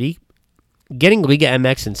York City, getting Liga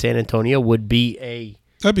MX in San Antonio would be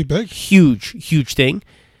that'd be big, huge thing.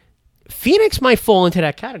 Phoenix might fall into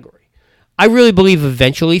that category. I really believe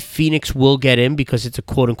eventually Phoenix will get in because it's a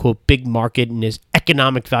quote-unquote big market and there's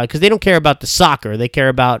economic value because they don't care about the soccer. They care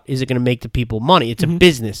about, is it going to make the people money? It's a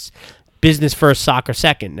business. Business first, soccer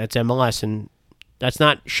second. That's MLS, and that's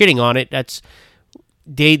not shitting on it. That's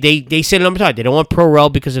they say it on the side. They don't want pro-rel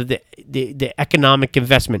because of the economic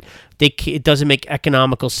investment. It doesn't make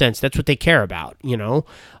economical sense. That's what they care about, you know.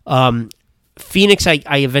 Phoenix, I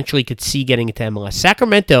eventually could see getting into MLS.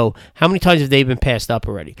 Sacramento, how many times have they been passed up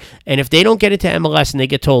already? And if they don't get into MLS and they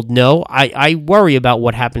get told no, I worry about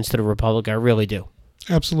what happens to the Republic. I really do.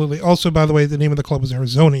 Absolutely. Also, by the way, the name of the club was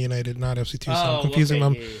Arizona United, not FC Tucson. I'm confusing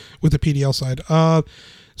them with the PDL side.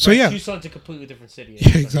 So, yeah. Tucson's a completely different city.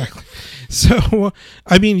 Yeah, exactly. So,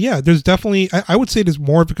 I mean, yeah, there's definitely, I would say there's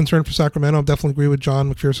more of a concern for Sacramento. I definitely agree with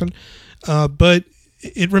John McPherson. But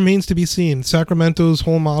it remains to be seen. Sacramento's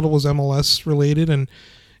whole model was MLS related, and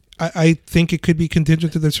I think it could be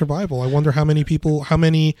contingent to their survival. I wonder how many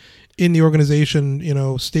in the organization, you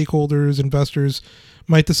know, stakeholders, investors,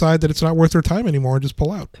 might decide that it's not worth their time anymore and just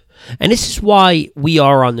pull out. And this is why we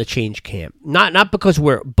are on the change camp. Not because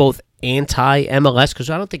we're both anti-MLS, because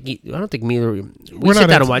I don't think we sit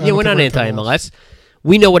down and watch. Yeah, we're not anti-MLS.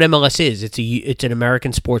 We know what MLS is. It's an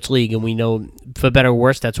American sports league, and we know, for better or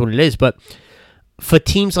worse, that's what it is. But for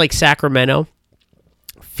teams like Sacramento,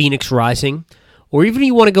 Phoenix Rising, or even if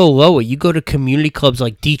you want to go lower, you go to community clubs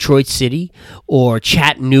like Detroit City or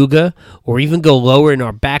Chattanooga, or even go lower in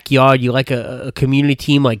our backyard. You like a community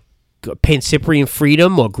team like Pancyprian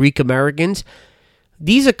Freedom or Greek Americans.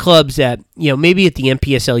 These are clubs that, you know, maybe at the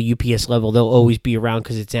NPSL, UPS level, they'll always be around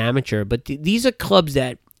because it's amateur. But these are clubs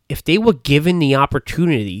that, if they were given the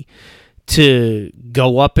opportunity to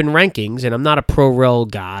go up in rankings, and I'm not a pro-rel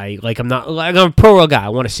guy. I'm a pro-rel guy. I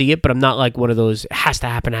want to see it, but I'm not like one of those, has to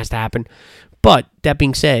happen. But that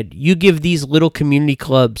being said, you give these little community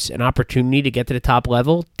clubs an opportunity to get to the top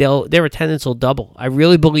level, their attendance will double. I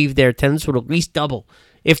really believe their attendance would at least double,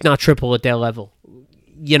 if not triple at their level.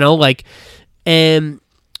 You know, and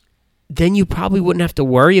then you probably wouldn't have to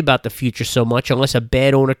worry about the future so much unless a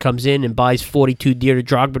bad owner comes in and buys 42 Dear to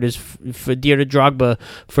Drogba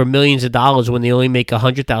for millions of dollars when they only make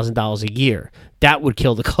 $100,000 a year. That would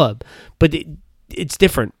kill the club. But it's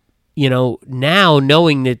different. You know, now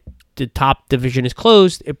knowing that the top division is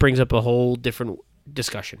closed, it brings up a whole different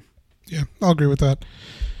discussion. Yeah, I'll agree with that.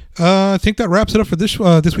 I think that wraps it up for this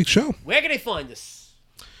week's show. Where can they find us?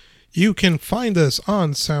 You can find us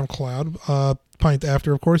on SoundCloud, Pint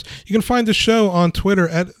After, of course. You can find the show on Twitter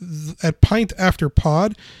at Pint After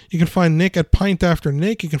Pod. You can find Nick at Pint After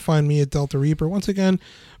Nick. You can find me at Delta Reaper. Once again,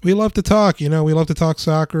 we love to talk. You know, we love to talk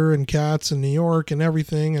soccer and cats and New York and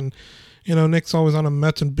everything. And, you know, Nick's always on a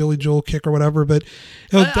Mets and Billy Joel kick or whatever. But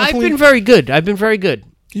I've been very good.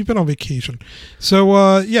 You've been on vacation.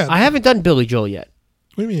 So, yeah. I haven't done Billy Joel yet.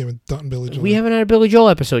 What do you mean you haven't done Billy Joel? We haven't had a Billy Joel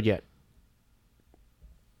episode yet.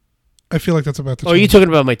 I feel like that's about to change. Oh, are you talking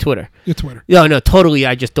about my Twitter? Your Twitter. No, totally.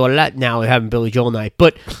 I just thought of that now having Billy Joel night.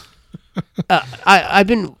 But I've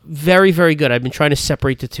been very, very good. I've been trying to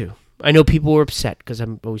separate the two. I know people were upset because I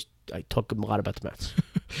talk a lot about the Mets.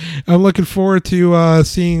 I'm looking forward to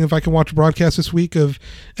seeing if I can watch a broadcast this week of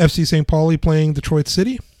FC St. Pauli playing Detroit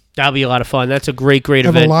City. That'll be a lot of fun. That's a great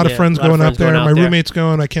event. I have a lot of friends going up there. My roommate's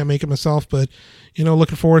going. I can't make it myself, but, you know,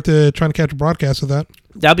 looking forward to trying to catch a broadcast of that.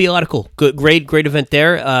 That'll be a lot of cool. Good, great event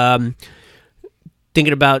there.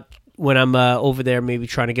 Thinking about when I'm over there, maybe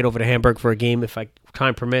trying to get over to Hamburg for a game if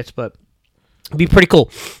time permits, but it'd be pretty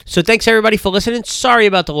cool. So thanks everybody for listening. Sorry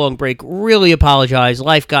about the long break. Really apologize.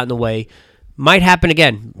 Life got in the way. Might happen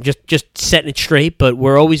again. Just setting it straight, but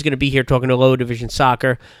we're always going to be here talking to low division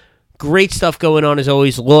soccer. Great stuff going on as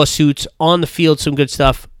always. Lawsuits on the field, some good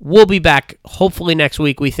stuff. We'll be back hopefully next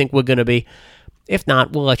week. We think we're going to be. If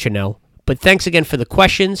not, we'll let you know. But thanks again for the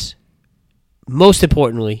questions. Most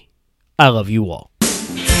importantly, I love you all.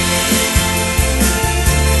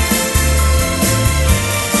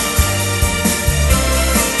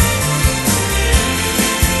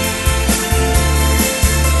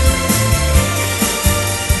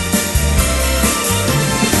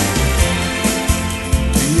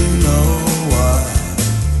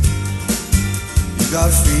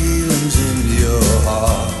 street.